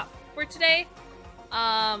stop for today.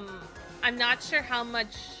 I'm not sure how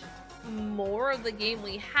much more of the game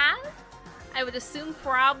we have. I would assume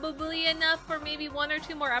probably enough for maybe 1 or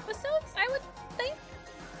 2 more episodes, I would think.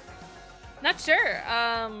 Not sure.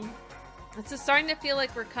 It's just starting to feel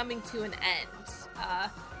like we're coming to an end.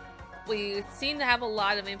 We seem to have a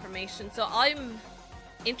lot of information, so I'm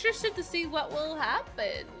interested to see what will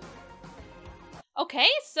happen. Okay,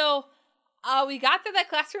 so we got through that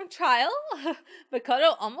classroom trial.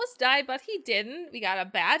 Makoto almost died, but he didn't. We got a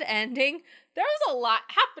bad ending. There was a lot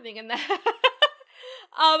happening in that.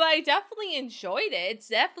 I definitely enjoyed it. It's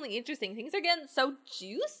definitely interesting. Things are getting so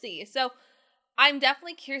juicy. So I'm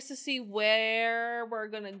definitely curious to see where we're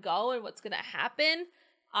going to go and what's going to happen.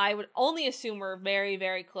 I would only assume we're very,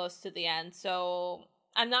 very close to the end. So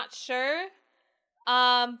I'm not sure.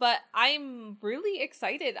 But I'm really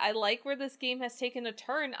excited. I like where this game has taken a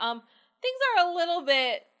turn. Things are a little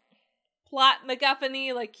bit plot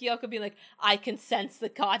MacGuffin-y, like Kyoko being like, I can sense the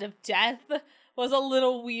god of death, was a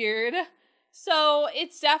little weird. So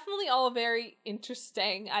it's definitely all very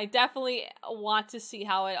interesting. I definitely want to see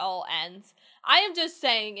how it all ends. I am just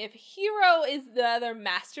saying, if Hiro is the other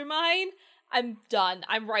mastermind, I'm done.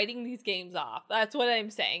 I'm writing these games off. That's what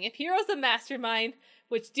I'm saying. If Hiro's the mastermind,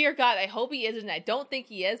 which, dear God, I hope he isn't. I don't think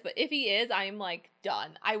he is, but if he is, I'm, like,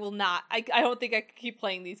 done. I will not. I don't think I could keep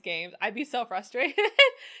playing these games. I'd be so frustrated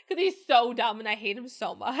because he's so dumb and I hate him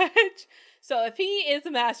so much. So if he is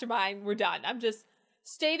the mastermind, we're done. I'm just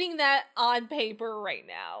stating that on paper right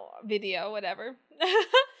now. Video, whatever.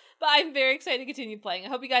 But I'm very excited to continue playing. I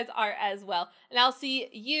hope you guys are as well. And I'll see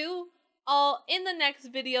you all in the next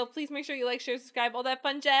video. Please make sure you like, share, subscribe, all that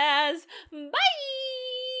fun jazz. Bye!